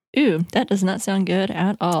 Ooh, that does not sound good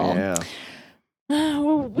at all. Yeah.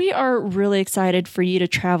 Well, we are really excited for you to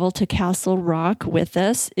travel to Castle Rock with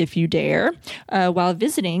us, if you dare. While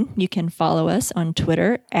visiting, you can follow us on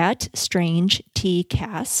Twitter at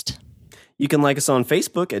StrangeTcast. You can like us on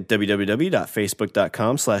Facebook at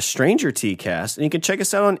www.facebook.com/StrangerTcast, and you can check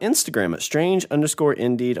us out on Instagram at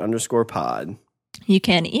strange_indeed_pod. You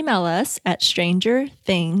can email us at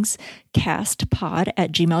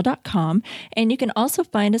strangerthingscastpod@gmail.com, and you can also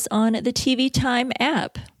find us on the TV Time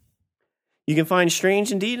app. You can find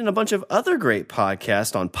Strange Indeed and a bunch of other great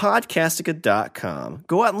podcasts on Podcastica.com.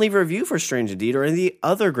 Go out and leave a review for Strange Indeed or any of the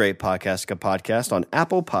other great Podcastica podcasts on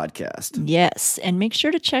Apple Podcast. Yes, and make sure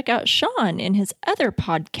to check out Sean in his other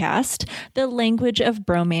podcast, The Language of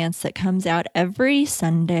Bromance, that comes out every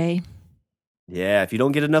Sunday. Yeah, if you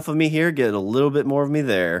don't get enough of me here, get a little bit more of me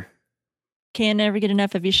there. Can never get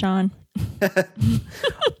enough of you, Sean.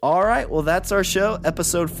 All right, well, that's our show,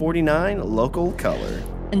 episode 49, Local Color.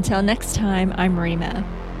 Until next time, I'm Rima.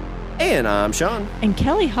 And I'm Sean. And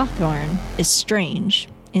Kelly Hawthorne is strange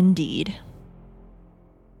indeed.